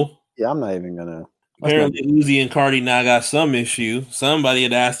low. Yeah, I'm not even gonna. Apparently, Uzi and Cardi now got some issue. Somebody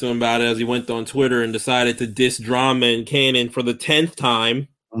had asked him about it as he went on Twitter and decided to diss Drama and Cannon for the 10th time.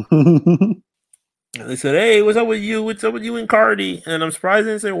 And they said, "Hey, what's up with you? What's up with you and Cardi?" And I'm surprised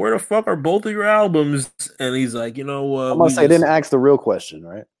they didn't say, "Where the fuck are both of your albums?" And he's like, "You know what?" I'm gonna say, didn't ask the real question,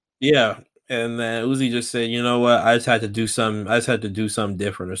 right? Yeah. And then Uzi just said, "You know what? I just had to do something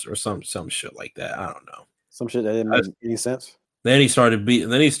different or some shit like that. I don't know. Some shit that didn't make any sense." Then he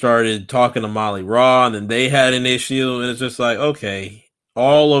started talking to Molly Raw, and then they had an issue, and it's just like, okay,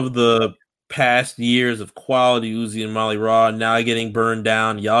 all of the past years of quality Uzi and Molly Raw now getting burned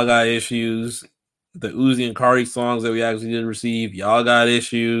down. Y'all got issues. The Uzi and Cardi songs that we actually did receive, y'all got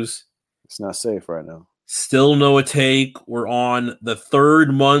issues. It's not safe right now. Still no take. We're on the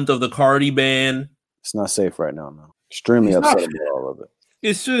 3rd month of the Cardi ban. It's not safe right now, man. Extremely upset about all of it.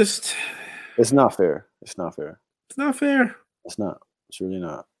 It's just... It's not fair. It's not fair. It's not fair. It's not. It's really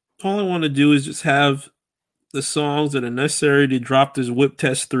not. All I want to do is just have the songs that are necessary to drop this Whip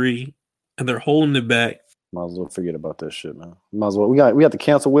Test 3, and they're holding it back. Might as well forget about that shit, man. Might as well. We have to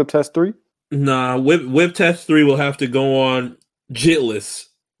cancel Whip Test 3? Nah, Whip Test 3 will have to go on Jitless.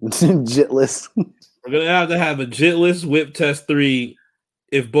 Jitless. We're gonna have a Jitless Whip Test 3.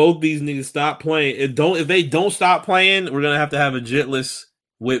 If both these niggas stop playing, if they don't stop playing, we're gonna have a Jitless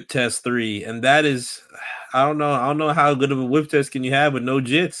Whip Test 3, and that is, I don't know how good of a whip test can you have with no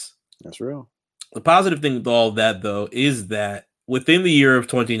jits. That's real. The positive thing with all of that, though, is that within the year of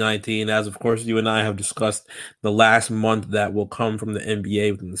 2019, as of course you and I have discussed, the last month that will come from the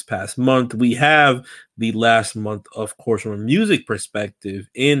NBA within this past month, we have the last month, of course, from a music perspective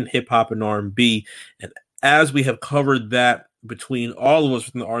in hip hop and R&B, and as we have covered that between all of us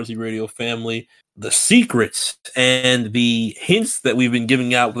within the RNC Radio family, the secrets and the hints that we've been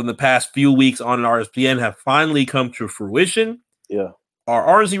giving out within the past few weeks on RSPN have finally come to fruition. Yeah.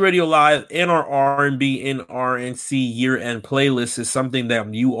 Our RNC Radio Live and our R&B and RNC year-end playlist is something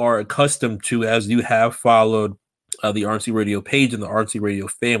that you are accustomed to as you have followed the RNC Radio page and the RNC Radio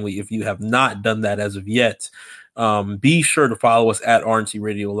family. If you have not done that as of yet, be sure to follow us at RNC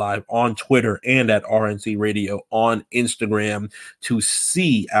Radio Live on Twitter and at RNC Radio on Instagram to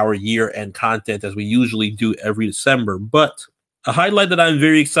see our year-end content as we usually do every December. But a highlight that I'm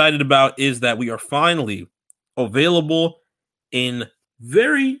very excited about is that we are finally available in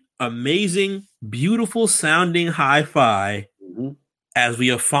very amazing, beautiful sounding hi-fi as we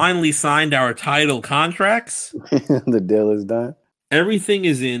have finally signed our title contracts. The deal is done. Everything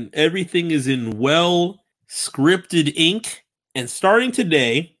is in well scripted ink, and starting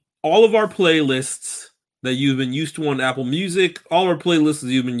today, all of our playlists that you've been used to on Apple Music, all our playlists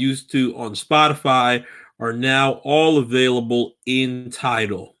that you've been used to on Spotify are now all available in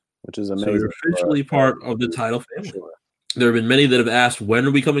Tidal, which is amazing. So you're officially part of the Tidal family. Sure. There have been many that have asked, when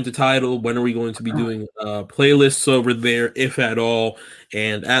are we coming to Tidal? When are we going to be doing playlists over there, if at all?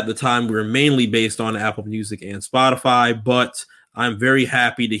 And at the time, we were mainly based on Apple Music and Spotify, but I'm very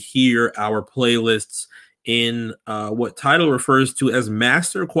happy to hear our playlists in what Tidal refers to as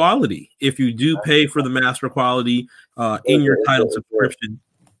master quality. If you do pay for the master quality in your Tidal subscription.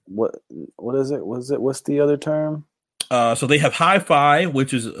 What is it? What's the other term? So they have hi-fi,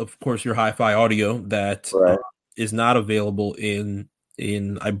 which is of course your hi-fi audio that is not available in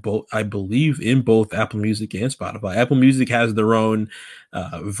I believe in both Apple Music and Spotify. Apple Music has their own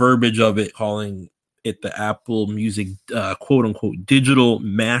verbiage of it, calling it the Apple Music quote unquote digital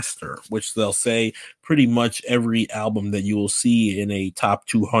master, which they'll say pretty much every album that you will see in a top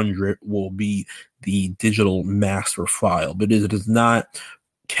 200 will be the digital master file, but it does not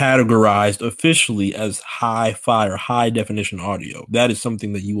categorized officially as hi-fi or high definition audio. That is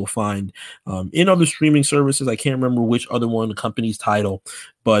something that you will find in other streaming services. I can't remember which other one, the company's Tidal,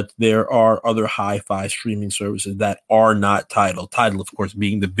 but there are other hi-fi streaming services that are not Tidal. Tidal, of course,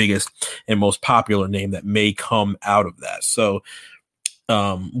 being the biggest and most popular name that may come out of that. So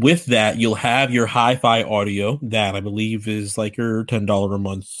with that, you'll have your hi-fi audio that I believe is like your $10 a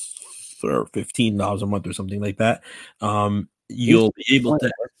month or $15 a month or something like that. You'll be able to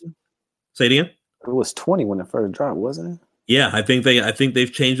say it again. It was 20 when it first dropped, wasn't it? Yeah, I think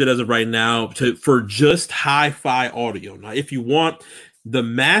they've changed it as of right now for just hi-fi audio. Now, if you want the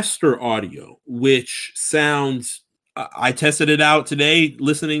master audio, which sounds, I tested it out today,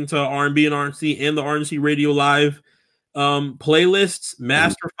 listening to R&B and RNC and the RNC Radio Live playlists.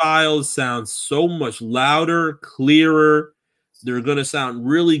 Master files sound so much louder, clearer. They're going to sound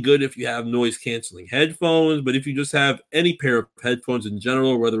really good if you have noise canceling headphones, but if you just have any pair of headphones in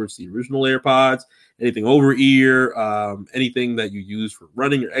general, whether it's the original AirPods, anything over ear, anything that you use for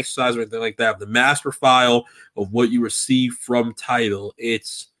running or exercise or anything like that, the master file of what you receive from Tidal,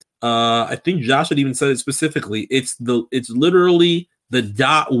 it's I think Josh had even said it specifically. It's literally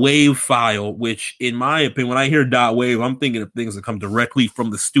the .wave file, which in my opinion, when I hear .wave, I'm thinking of things that come directly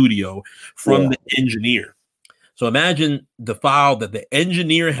from the studio, from the engineer. So imagine the file that the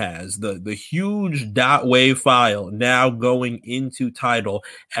engineer has, the huge .wave file now going into Tidal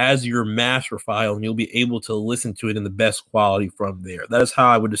as your master file, and you'll be able to listen to it in the best quality from there. That is how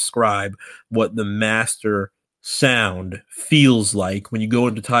I would describe what the master sound feels like when you go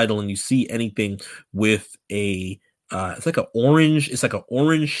into Tidal and you see anything with a it's like an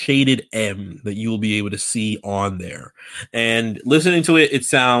orange shaded M that you will be able to see on there. And listening to it, it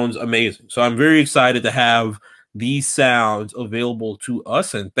sounds amazing. So I'm very excited to have these sounds available to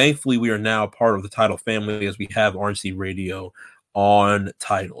us, and thankfully we are now part of the Tidal family as we have RNC Radio on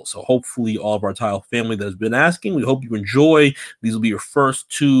Tidal. So hopefully all of our Tidal family that has been asking, we hope you enjoy. These will be your first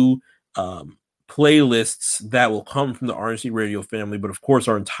two playlists that will come from the RNC Radio family, but of course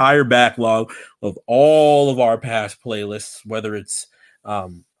our entire backlog of all of our past playlists, whether it's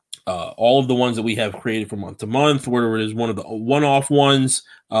all of the ones that we have created from month to month, whether it is one of the one-off ones,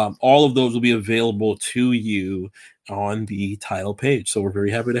 all of those will be available to you on the Tidal page. So we're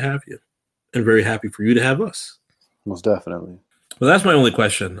very happy to have you and very happy for you to have us. Most definitely. Well, that's my only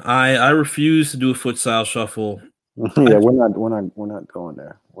question. I refuse to do a futsal shuffle. Yeah, we're not going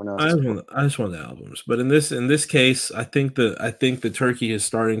there. I just want the albums. But in this case, I think the turkey is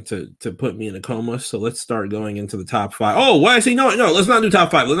starting to put me in a coma. So let's start going into the top five. Oh, why? No, let's not do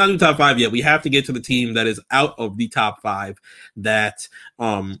top five. Let's not do top five yet. We have to get to the team that is out of the top five that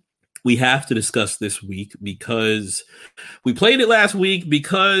we have to discuss this week, because we played it last week,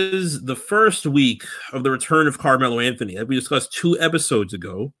 because the first week of the return of Carmelo Anthony, as we discussed 2 episodes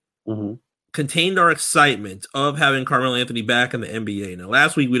ago, contained our excitement of having Carmelo Anthony back in the NBA. Now,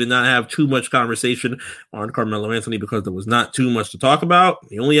 last week we did not have too much conversation on Carmelo Anthony because there was not too much to talk about.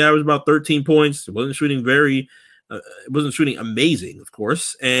 He only averaged about 13 points. It wasn't shooting amazing, of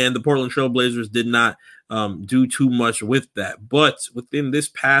course, and the Portland Trail Blazers did not do too much with that. But within this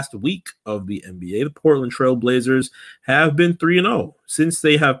past week of the NBA, the Portland Trail Blazers have been 3-0 since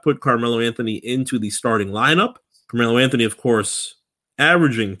they have put Carmelo Anthony into the starting lineup. Carmelo Anthony, of course,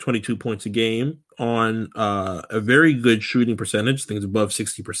 averaging 22 points a game on a very good shooting percentage, things above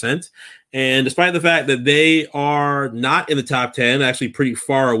 60%. And despite the fact that they are not in the top 10, actually pretty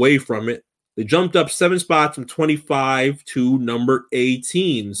far away from it, they jumped up 7 spots from 25 to number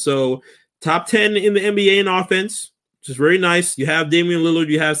 18. So top 10 in the NBA in offense, which is very nice. You have Damian Lillard,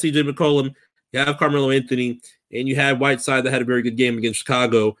 you have CJ McCollum, you have Carmelo Anthony, and you have Whiteside that had a very good game against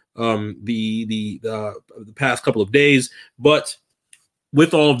Chicago the past couple of days. But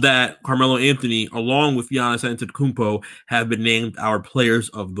with all of that, Carmelo Anthony, along with Giannis Antetokounmpo, have been named our players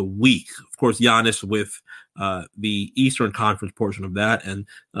of the week. Of course, Giannis with the Eastern Conference portion of that, and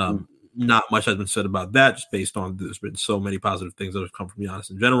not much has been said about that, just based on there's been so many positive things that have come from Giannis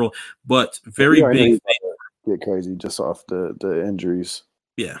in general. But very big thing. Get crazy just off the injuries.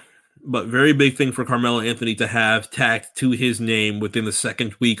 Yeah. But very big thing for Carmelo Anthony to have tacked to his name within the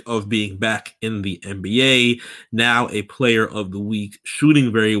second week of being back in the NBA. Now a player of the week,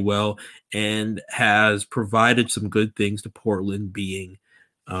 shooting very well, and has provided some good things to Portland, being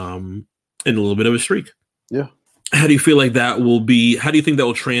in a little bit of a streak. Yeah. How do you feel like that will be? How do you think that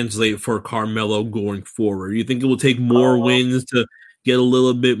will translate for Carmelo going forward? Do you think it will take more wins to get a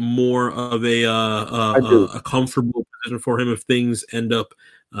little bit more of a comfortable position for him if things end up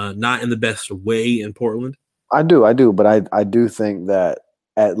not in the best way in Portland? I do, but I do think that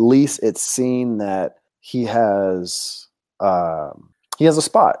at least it's seen that he has he has a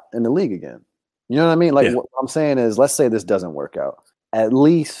spot in the league again. You know what I mean? Like, Yeah. what I'm saying is, let's say this doesn't work out. At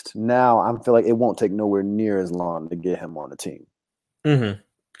least now I feel like it won't take nowhere near as long to get him on the team. Mm-hmm.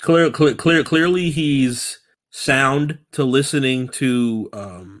 Clearly, he's sound to listening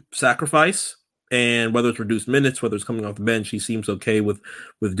to sacrifice, and whether it's reduced minutes, whether it's coming off the bench, he seems okay with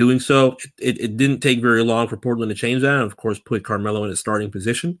doing so. It didn't take very long for Portland to change that, and of course, put Carmelo in his starting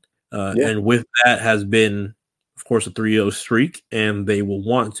position. And with that has been, of course, a 3-0 streak, and they will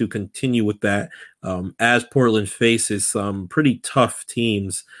want to continue with that as Portland faces some pretty tough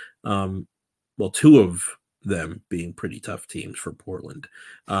teams. Two of them being pretty tough teams for Portland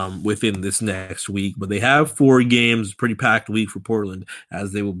within this next week. But they have 4 games, pretty packed week for Portland,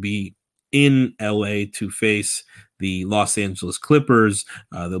 as they will be in LA to face the Los Angeles Clippers.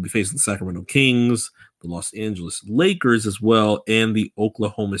 They'll be facing the Sacramento Kings, the Los Angeles Lakers as well, and the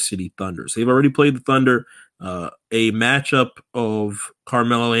Oklahoma City Thunder. So they've already played the Thunder. A matchup of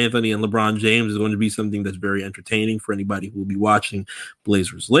Carmelo Anthony and LeBron James is going to be something that's very entertaining for anybody who will be watching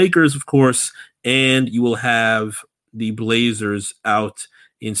Blazers Lakers, of course. And you will have the Blazers out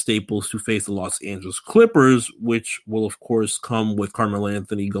in Staples to face the Los Angeles Clippers, which will, of course, come with Carmelo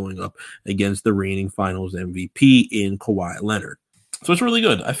Anthony going up against the reigning Finals MVP in Kawhi Leonard. So it's really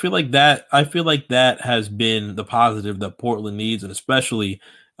good. I feel like that has been the positive that Portland needs, and especially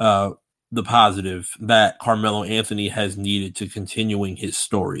the positive that Carmelo Anthony has needed to continuing his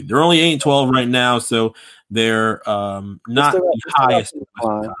story. They're only 8-12 right now, so they're not the highest.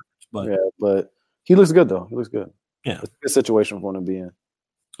 But he looks good, though. He looks good. Yeah. It's a good situation for him to be in.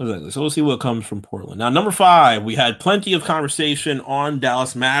 Exactly. So we'll see what comes from Portland. Now, number 5, we had plenty of conversation on the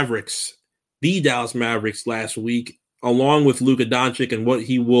Dallas Mavericks last week, along with Luka Doncic and what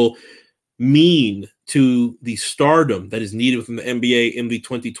he will mean to the stardom that is needed within the NBA in the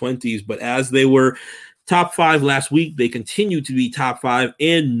 2020s. But as they were top 5 last week, they continue to be top 5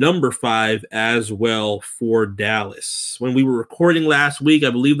 and number 5 as well for Dallas. When we were recording last week,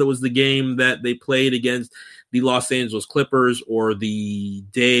 I believe that was the game that they played against the Los Angeles Clippers, or the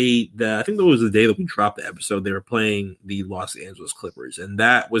day that, I think that was the day that we dropped the episode, they were playing the Los Angeles Clippers. And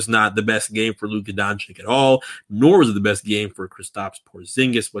that was not the best game for Luka Doncic at all, nor was it the best game for Kristaps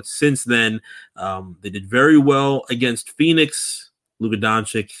Porzingis. But since then, they did very well against Phoenix. Luka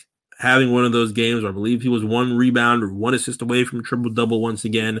Doncic having one of those games, or I believe he was 1 rebound or 1 assist away from triple-double once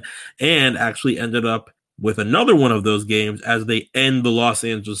again, and actually ended up with another one of those games as they end the Los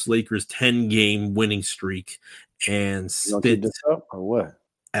Angeles Lakers 10-game winning streak and sit or what?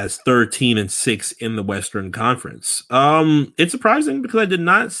 as 13-6 in the Western Conference. It's surprising because I did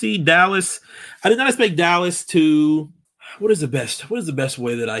not expect Dallas to. What is the best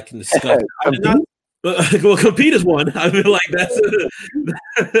way that I can discuss? Compete is one. I feel like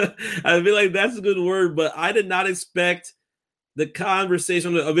that's a good word, but I did not expect the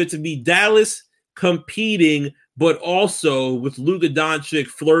conversation of it to be Dallas competing, but also with Luka Doncic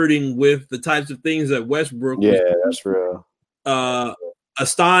flirting with the types of things that Westbrook that's real.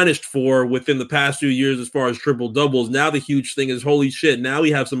 Astonished for within the past few years as far as triple doubles. Now the huge thing is, holy shit, now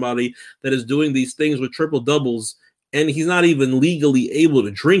we have somebody that is doing these things with triple doubles and he's not even legally able to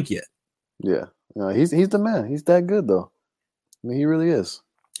drink yet. Yeah. No, he's the man. He's that good though. I mean, he really is.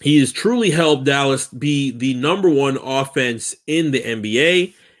 He has truly helped Dallas be the number 1 offense in the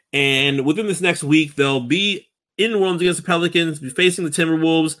NBA. And within this next week, they'll be in New Orleans against the Pelicans, be facing the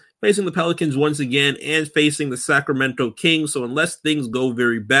Timberwolves, facing the Pelicans once again, and facing the Sacramento Kings. So unless things go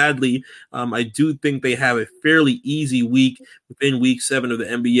very badly, I do think they have a fairly easy week within week 7 of the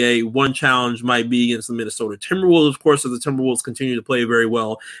NBA. One challenge might be against the Minnesota Timberwolves, of course, as the Timberwolves continue to play very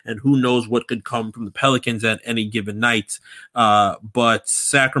well, and who knows what could come from the Pelicans at any given night. But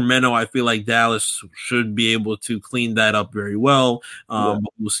Sacramento, I feel like Dallas should be able to clean that up very well. But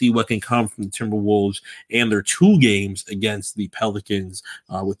we'll see what can come from the Timberwolves and their 2 games against the Pelicans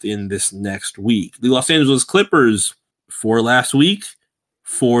within this next week. The Los Angeles Clippers, for last week,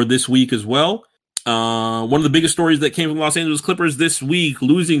 for this week as well. One of the biggest stories that came from Los Angeles Clippers this week,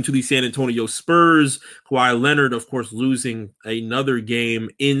 losing to the San Antonio Spurs. Kawhi Leonard, of course, losing another game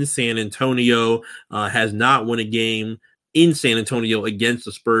in San Antonio, has not won a game in San Antonio against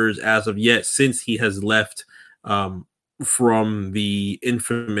the Spurs as of yet, since he has left from the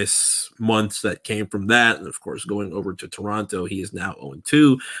infamous months that came from that. And of course, going over to Toronto, he is now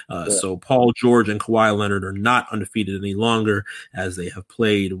 0-2. So Paul George and Kawhi Leonard are not undefeated any longer, as they have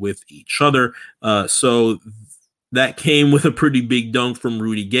played with each other. So that came with a pretty big dunk from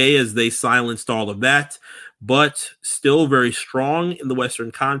Rudy Gay, as they silenced all of that. But still very strong in the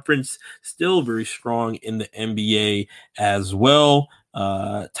Western Conference, still very strong in the NBA as well.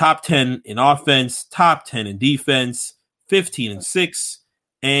 Top 10 in offense, top 10 in defense, 15-6.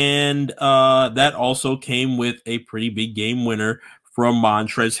 And that also came with a pretty big game winner from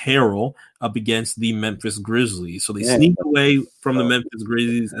Montrezl Harrell up against the Memphis Grizzlies. So they sneaked away from the Memphis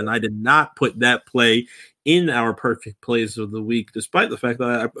Grizzlies, and I did not put that play in our perfect plays of the week, despite the fact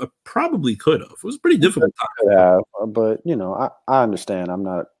that I probably could have. It was a pretty difficult time. Yeah, but, I understand. I'm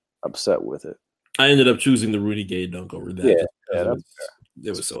not upset with it. I ended up choosing the Rudy Gay dunk over that. Yeah, that's fair.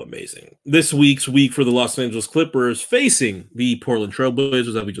 It was so amazing. This week's week for the Los Angeles Clippers facing the Portland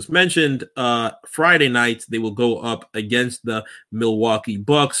Trailblazers that we just mentioned. Friday night, they will go up against the Milwaukee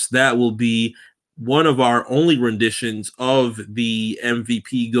Bucks. That will be one of our only renditions of the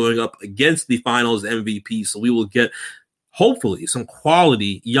MVP going up against the finals MVP. So we will get, hopefully, some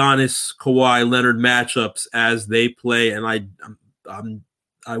quality Giannis, Kawhi, Leonard matchups as they play. And I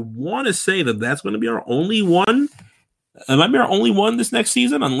want to say that that's going to be our only one. It might be our only one this next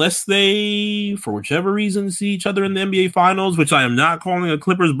season, unless they, for whichever reason, see each other in the NBA Finals, which I am not calling a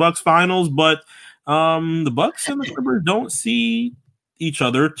Clippers-Bucks Finals, but the Bucks and the Clippers don't see each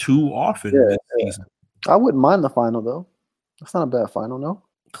other too often this season. I wouldn't mind the final, though. That's not a bad final, no?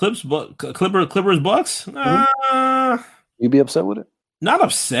 Clippers-Bucks? You'd be upset with it? Not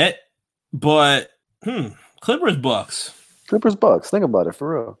upset, but Clippers-Bucks. Clippers-Bucks. Think about it,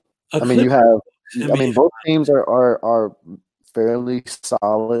 for real. Both teams are fairly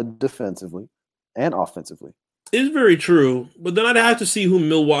solid defensively and offensively. It's very true, but then I'd have to see who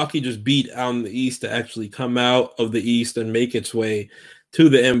Milwaukee just beat out in the East to actually come out of the East and make its way to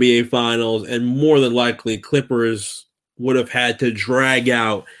the NBA Finals, and more than likely Clippers would have had to drag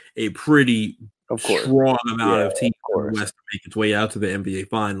out a pretty strong amount of teams in the West to make its way out to the NBA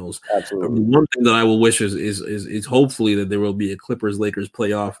Finals. Absolutely. One thing that I will wish is hopefully that there will be a Clippers-Lakers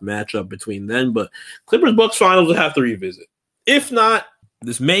playoff matchup between them, but Clippers-Bucks Finals will have to revisit. If not,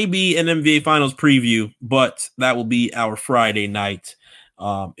 this may be an NBA Finals preview, but that will be our Friday night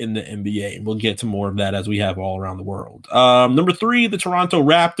in the NBA, and we'll get to more of that as we have all around the world. Number 3, the Toronto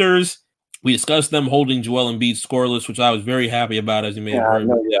Raptors. We discussed them holding Joel Embiid scoreless, which I was very happy about, as you may have heard. I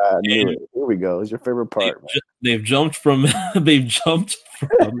knew it. Here we go. It's your favorite part. They've jumped from 8 to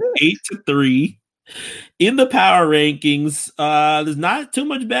 3 in the power rankings. There's not too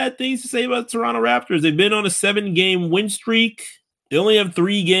much bad things to say about the Toronto Raptors. They've been on a 7-game win streak. They only have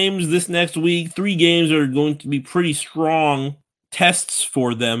 3 games this next week. 3 games are going to be pretty strong tests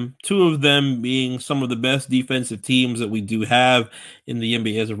for them, 2 of them being some of the best defensive teams that we do have in the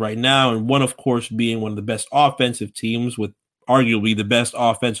NBA as of right now, and one, of course, being one of the best offensive teams with arguably the best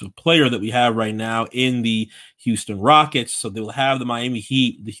offensive player that we have right now in the Houston Rockets. So they will have the Miami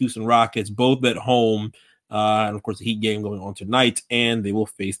Heat, the Houston Rockets, both at home, and of course the Heat game going on tonight, and they will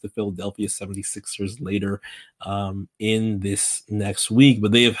face the Philadelphia 76ers later in this next week.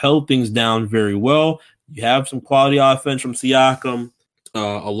 But they have held things down very well. You have some quality offense from Siakam,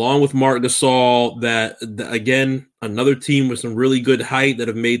 along with Marc Gasol, that again, another team with some really good height that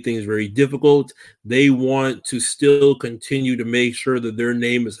have made things very difficult. They want to still continue to make sure that their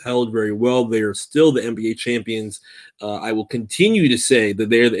name is held very well. They are still the NBA champions. I will continue to say that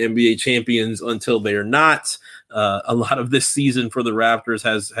they're the NBA champions until they are not. A lot of this season for the Raptors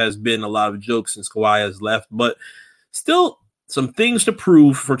has been a lot of jokes since Kawhi has left, but still some things to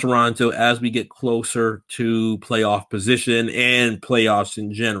prove for Toronto as we get closer to playoff position and playoffs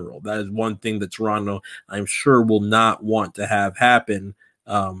in general. That is one thing that Toronto, I'm sure, will not want to have happen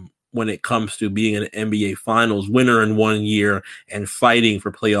when it comes to being an NBA Finals winner in one year and fighting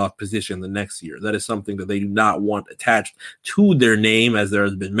for playoff position the next year. That is something that they do not want attached to their name, as there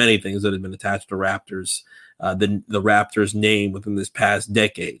has been many things that have been attached to Raptors. The Raptors name within this past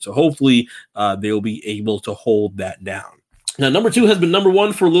decade. So hopefully they will be able to hold that down. Now, number 2 has been number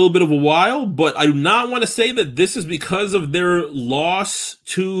 1 for a little bit of a while, but I do not want to say that this is because of their loss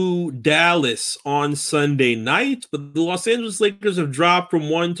to Dallas on Sunday night, but the Los Angeles Lakers have dropped from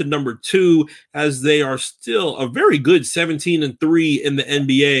 1 to number 2 as they are still a very good 17-3 in the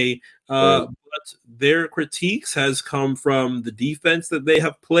NBA. But their critiques has come from the defense that they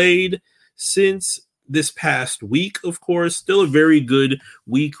have played since this past week. Of course, still a very good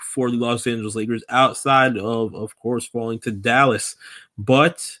week for the Los Angeles Lakers outside of course, falling to Dallas.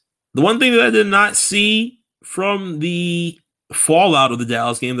 But the one thing that I did not see from the fallout of the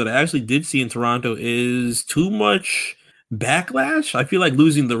Dallas game that I actually did see in Toronto is too much backlash. I feel like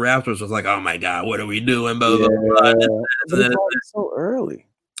losing the Raptors was like, oh my God, what are we doing? Blah, blah, blah. It's so early.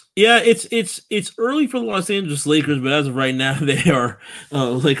 Yeah, it's early for the Los Angeles Lakers, but as of right now, they are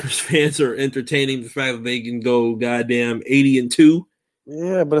Lakers fans are entertaining the fact that they can go goddamn 80-2.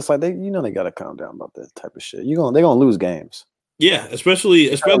 Yeah, but it's like they got to calm down about that type of shit. They're gonna lose games. Yeah, especially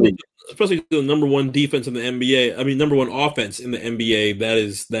the number one defense in the NBA. I mean, number one offense in the NBA.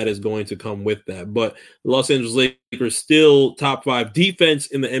 That is going to come with that. But the Los Angeles Lakers still top 5 defense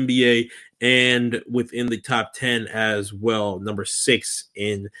in the NBA and within the top 10 as well. Number 6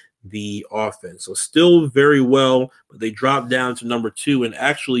 in the offense. So still very well, but they drop down to number 2 and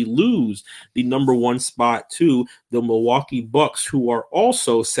actually lose the number 1 spot to the Milwaukee Bucks, who are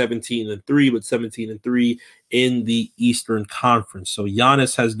also 17-3, but 17-3 in the Eastern Conference. So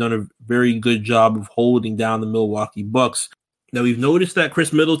Giannis has done a very good job of holding down the Milwaukee Bucks. Now we've noticed that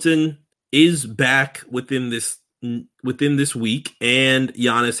Chris Middleton is back within this week, and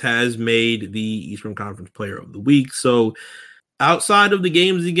Giannis has made the Eastern Conference Player of the Week. So outside of the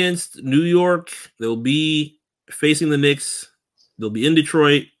games against New York, they'll be facing the Knicks. They'll be in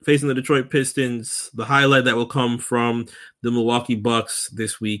Detroit, facing the Detroit Pistons. The highlight that will come from the Milwaukee Bucks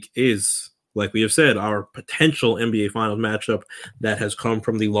this week is, like we have said, our potential NBA Finals matchup that has come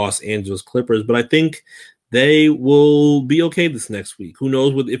from the Los Angeles Clippers. But I think they will be okay this next week. Who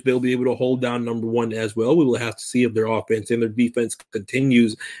knows if they'll be able to hold down number 1 as well. We will have to see if their offense and their defense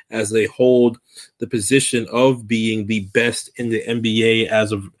continues as they hold the position of being the best in the NBA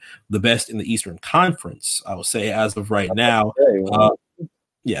as of the best in the Eastern Conference, I would say, as of right now.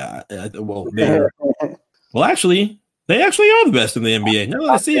 Actually, they actually are the best in the NBA. Now that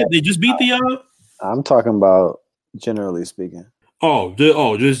I see it, they just beat the I'm talking about generally speaking.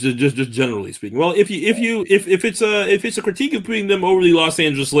 Just generally speaking. Well, if it's a critique of putting them over the Los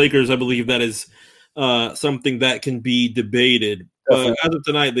Angeles Lakers, I believe that is something that can be debated. But as of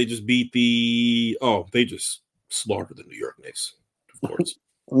tonight, they just beat they just slaughtered the New York Knicks, of course.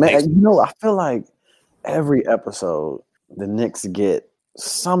 Man, I feel like every episode the Knicks get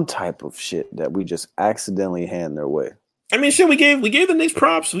some type of shit that we just accidentally hand their way. I mean, shit, we gave the Knicks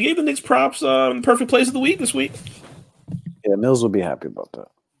props. We gave the Knicks props. Perfect place of the week this week. Yeah, Mills will be happy about that.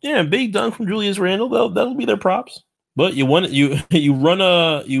 Yeah, big dunk from Julius Randle. That'll be their props. But you run into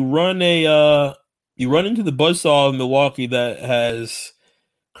the buzzsaw of Milwaukee that has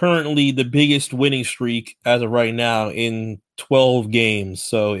currently the biggest winning streak as of right now in 12 games.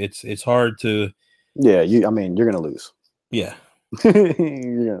 So it's hard to. Yeah, you're gonna lose. Yeah, you're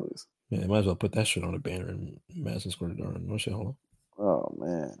gonna lose. Yeah, might as well put that shit on a banner in Madison Square Garden. No shit, hold on. Oh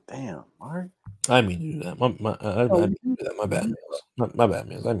man, damn, Mark. I mean to do that. My bad, man. My bad,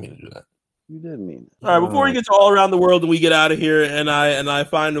 man. I didn't mean to do that. You did mean it. All right, before we get to all around the world and we get out of here, and I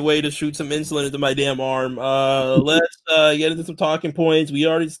find a way to shoot some insulin into my damn arm. Let's get into some talking points. We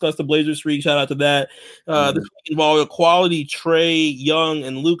already discussed the Blazers streak. Shout out to that. This week involved a quality Trae Young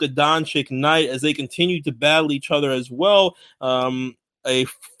and Luka Doncic night as they continue to battle each other as well. A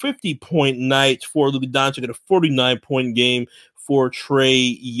 50-point night for Luka Doncic and a 49-point game for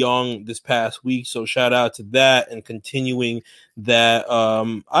Trae Young this past week. So shout out to that and continuing that.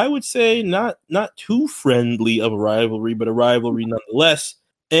 I would say not too friendly of a rivalry, but a rivalry nonetheless.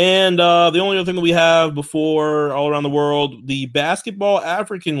 And the only other thing that we have before all around the world, the Basketball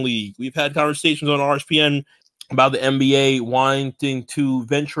African League. We've had conversations on RSPN about the NBA wanting to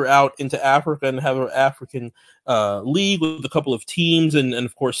venture out into Africa and have an African league with a couple of teams and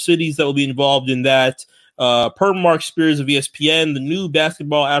of course cities that will be involved in that. Per Mark Spears of ESPN, the new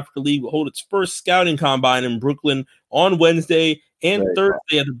Basketball Africa League will hold its first scouting combine in Brooklyn on Wednesday and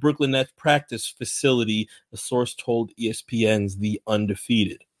Thursday at the Brooklyn Nets practice facility, a source told ESPN's The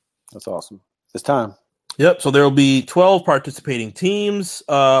Undefeated. That's awesome. It's time. Yep, so there will be 12 participating teams.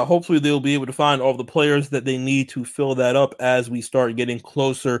 Hopefully they'll be able to find all the players that they need to fill that up as we start getting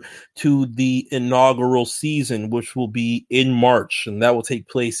closer to the inaugural season, which will be in March, and that will take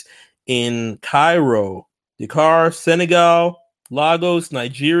place in Cairo, Dakar, Senegal, Lagos,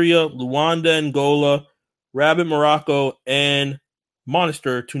 Nigeria, Luanda, Angola, Rabat, Morocco, and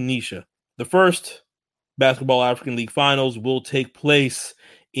Monastir, Tunisia. The first Basketball African League finals will take place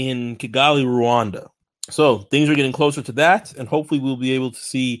in Kigali, Rwanda. So things are getting closer to that, and hopefully we'll be able to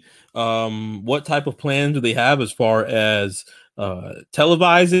see what type of plans do they have as far as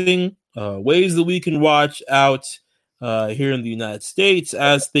televising, ways that we can watch out here in the United States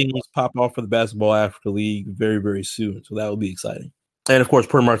as things pop off for the Basketball Africa League very, very soon. So that will be exciting. And of course,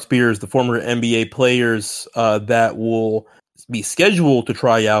 per Mark Spears, the former NBA players that will be scheduled to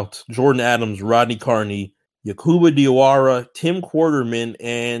try out: Jordan Adams, Rodney Carney, Yakuba Diawara, Tim Quarterman,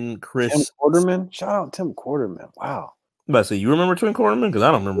 and Chris. Tim Quarterman? Shout out Tim Quarterman. Wow. I'm about to say, you remember Tim Quarterman? Because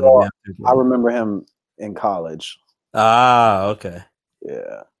I don't remember him. I remember him in college. Ah, okay.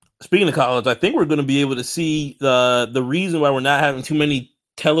 Yeah. Speaking of college, I think we're going to be able to see the reason why we're not having too many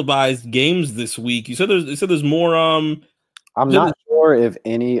televised games this week. You said there's more. I'm not sure if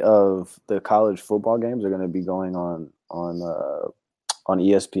any of the college football games are going to be going on on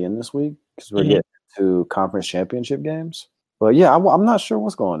ESPN this week because we're getting to conference championship games. But yeah, I'm not sure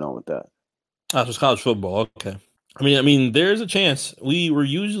what's going on with that. That's just college football. Okay. I mean, there's a chance. We were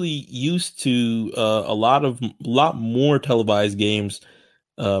usually used to a lot more televised games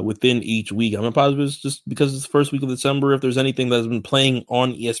within each week. I'm not positive it's just because it's the first week of December if there's anything that's been playing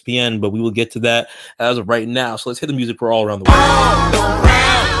on ESPN, but we will get to that as of right now. So let's hit the music for all around the world. All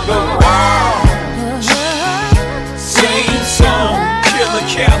around the world. Same song. Killer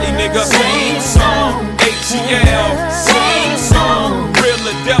Cali, nigga. Same song. ATL. Same song.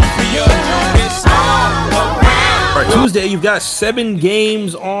 Philadelphia. It's all around. All right, Tuesday, you've got 7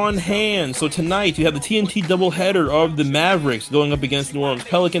 games on hand. So tonight, you have the TNT doubleheader of the Mavericks going up against New Orleans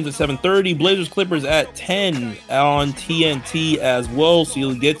Pelicans at 7:30. Blazers Clippers at 10 on TNT as well. So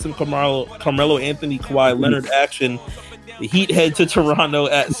you'll get some Carmelo Anthony, Kawhi Leonard action. The Heat head to Toronto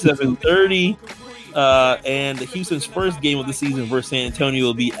at 7:30. And the Houston's first game of the season versus San Antonio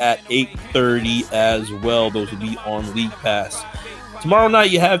will be at 8:30 as well. Those will be on League Pass. Tomorrow night,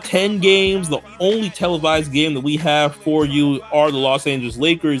 you have 10 games. The only televised game that we have for you are the Los Angeles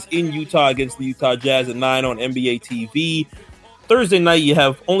Lakers in Utah against the Utah Jazz at 9 on NBA TV. Thursday night, you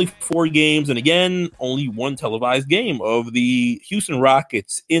have only 4 games, and again, only one televised game of the Houston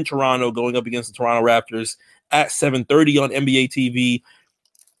Rockets in Toronto going up against the Toronto Raptors at 7:30 on NBA TV.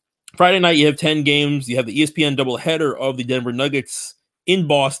 Friday night, you have 10 games. You have the ESPN doubleheader of the Denver Nuggets in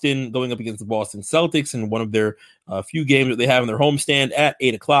Boston going up against the Boston Celtics in one of their few games that they have in their homestand at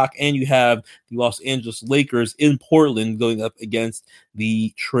 8 o'clock. And you have the Los Angeles Lakers in Portland going up against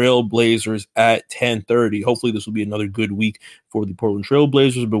the Trail Blazers at 10:30. Hopefully this will be another good week for the Portland Trail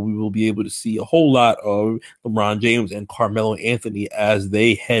Blazers, but we will be able to see a whole lot of LeBron James and Carmelo Anthony as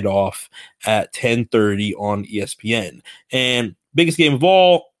they head off at 10:30 on ESPN. And biggest game of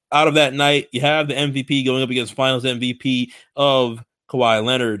all out of that night, you have the MVP going up against Finals MVP of Kawhi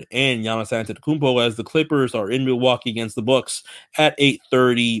Leonard and Giannis Antetokounmpo as the Clippers are in Milwaukee against the Bucks at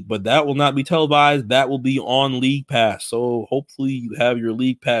 8:30, but that will not be televised. That will be on League Pass. So hopefully you have your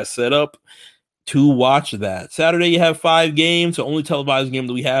League Pass set up to watch that. Saturday, you have 5 games. The only televised game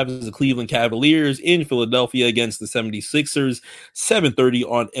that we have is the Cleveland Cavaliers in Philadelphia against the 76ers, 7:30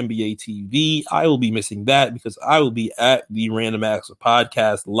 on NBA TV. I will be missing that because I will be at the Random Acts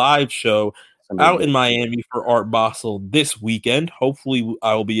Podcast live show out in Miami for Art Basel this weekend. Hopefully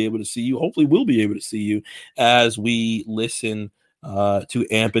I will be able to see you. Hopefully we'll be able to see you as we listen to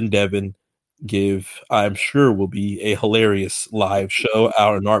Amp and Devin give, I'm sure will be a hilarious live show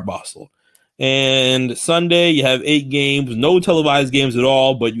out in Art Basel. And Sunday, you have 8 games, no televised games at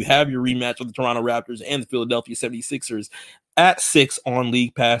all, but you have your rematch with the Toronto Raptors and the Philadelphia 76ers at 6 on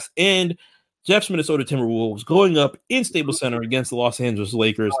League Pass. And Jeff's Minnesota Timberwolves going up in Staples Center against the Los Angeles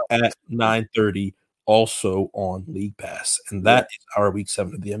Lakers at 9:30, also on League Pass. And that is our Week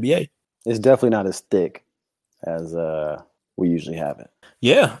 7 of the NBA. It's definitely not as thick as we usually have it.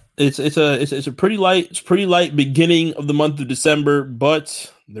 Yeah, it's a pretty light beginning of the month of December,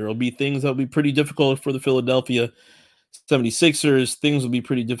 but there will be things that will be pretty difficult for the Philadelphia 76ers. Things will be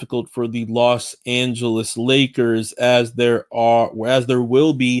pretty difficult for the Los Angeles Lakers as there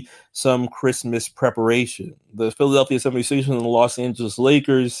will be some Christmas preparation. The Philadelphia 76ers and the Los Angeles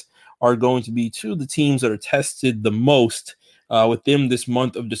Lakers are going to be 2 of the teams that are tested the most within this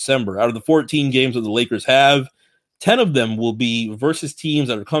month of December. Out of the 14 games that the Lakers have, 10 of them will be versus teams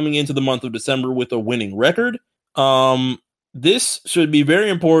that are coming into the month of December with a winning record. This should be very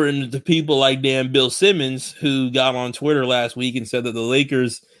important to people like Dan Bill Simmons, who got on Twitter last week and said that the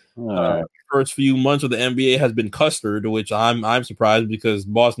Lakers' first few months of the NBA has been custard, which I'm surprised because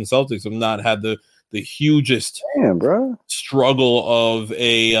Boston Celtics have not had the hugest struggle of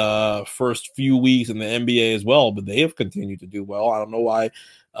a first few weeks in the NBA as well, but they have continued to do well. I don't know why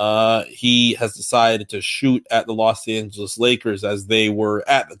he has decided to shoot at the Los Angeles Lakers as they were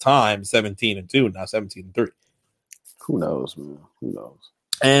at the time 17-2, now 17-3. Who knows, man? Who knows?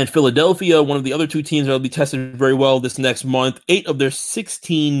 And Philadelphia, one of the other 2 teams that will be tested very well this next month. 8 of their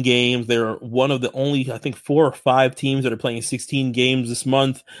 16 games. They're one of the only, I think, 4 or 5 teams that are playing 16 games this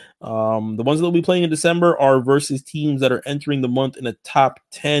month. The ones that will be playing in December are versus teams that are entering the month in a top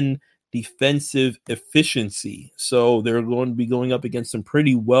 10 defensive efficiency. So they're going to be going up against some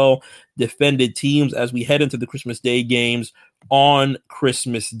pretty well defended teams as we head into the Christmas Day games on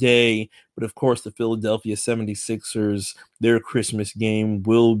Christmas Day. But of course, the Philadelphia 76ers, their Christmas game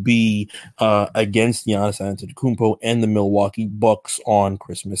will be against Giannis Antetokounmpo and the Milwaukee Bucks on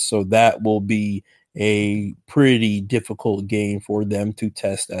Christmas. So that will be a pretty difficult game for them to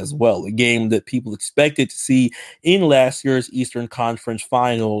test as well. A game that people expected to see in last year's Eastern Conference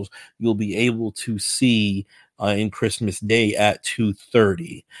Finals. You'll be able to see in Christmas Day at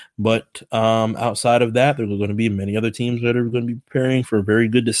 2:30. But outside of that, there are going to be many other teams that are going to be preparing for a very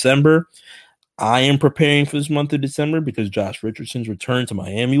good December. I am preparing for this month of December because Josh Richardson's return to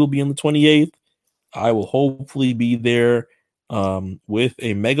Miami will be on the 28th. I will hopefully be there with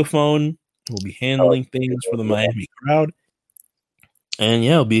a megaphone. We'll be handling things for the Miami crowd. And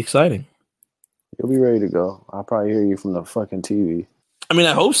yeah, it'll be exciting. You'll be ready to go. I'll probably hear you from the fucking TV. I mean,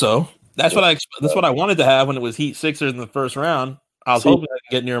 I hope so. That's what I wanted to have when it was Heat Sixers in the first round. I was hoping I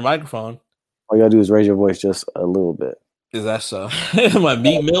could get near a microphone. All you gotta do is raise your voice just a little bit. Is that so? My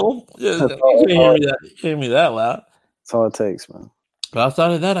beat mill? You can't hear me that loud. That's all it takes, man. But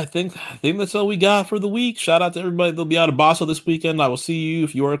outside of that, I think that's all we got for the week. Shout out to everybody that'll be out of Basel this weekend. I will see you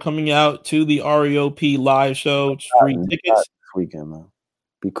if you are coming out to the REOP live show. It's free tickets this weekend, man.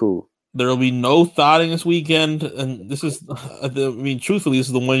 Be cool. There will be no thotting this weekend, and this is, truthfully, this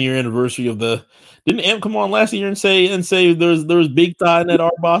is the 1 year anniversary of the. Didn't Amp come on last year and say there's big thotting at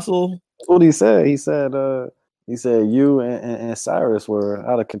Art Basel? That's what he said. He said you and Cyrus were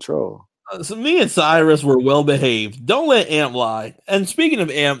out of control. So me and Cyrus were well behaved. Don't let Amp lie. And speaking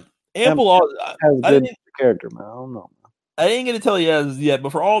of Amp will has good character, man. I don't know. I didn't get to tell you as yet,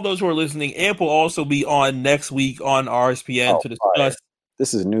 but for all those who are listening, Amp will also be on next week on RSPN to discuss. Right.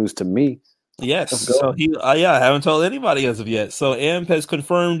 This is news to me. Yes. So I haven't told anybody as of yet. So Amp has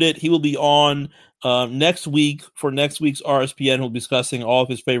confirmed it. He will be on next week for next week's RSPN. He'll be discussing all of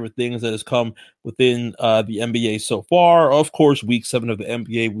his favorite things that has come within the NBA so far. Of course, week 7 of the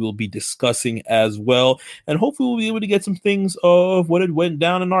NBA we'll be discussing as well. And hopefully we'll be able to get some things of what had went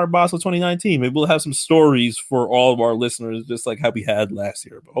down in Art Basel 2019. Maybe we'll have some stories for all of our listeners, just like how we had last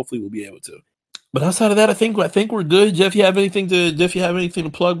year. But hopefully we'll be able to. But outside of that, I think we're good. Jeff, you have anything to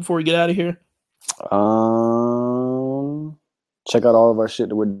plug before we get out of here? Check out all of our shit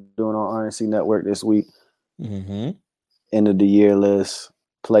that we're doing on RNC Network this week. Mm-hmm. End of the year list,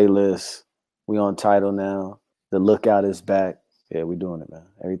 playlist. We on Tidal now. The Lookout is back. Yeah, we doing it, man.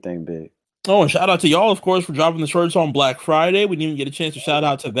 Everything big. Oh, and shout out to y'all, of course, for dropping the shirts on Black Friday. We didn't even get a chance to shout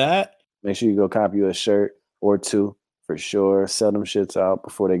out to that. Make sure you go copy a shirt or two. For sure, sell them shits out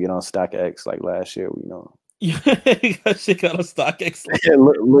before they get on StockX like last year. We know. Check out on StockX. Yeah,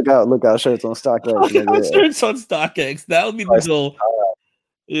 look out shirts on StockX. Shirts on StockX. That would be the goal.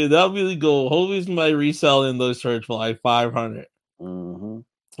 Yeah, that would be the goal. Hopefully, somebody reselling those shirts for like $500. Mm-hmm.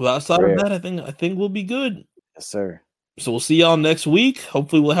 Well, outside of that, I think we'll be good. Yes, sir. So we'll see y'all next week.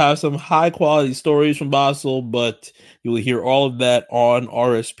 Hopefully, we'll have some high quality stories from Basel, but you will hear all of that on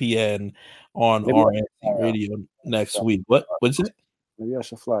RSPN on RNC Radio next week. What's it? Maybe I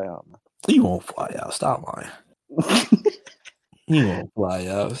should fly out, man. You won't fly out. Stop lying. You won't fly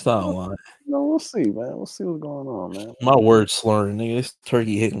out. Stop lying. No, we'll see, man. We'll see what's going on, man. My word's slurring, nigga. This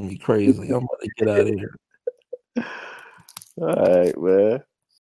turkey hitting me crazy. I'm about to get out of here. All right, man.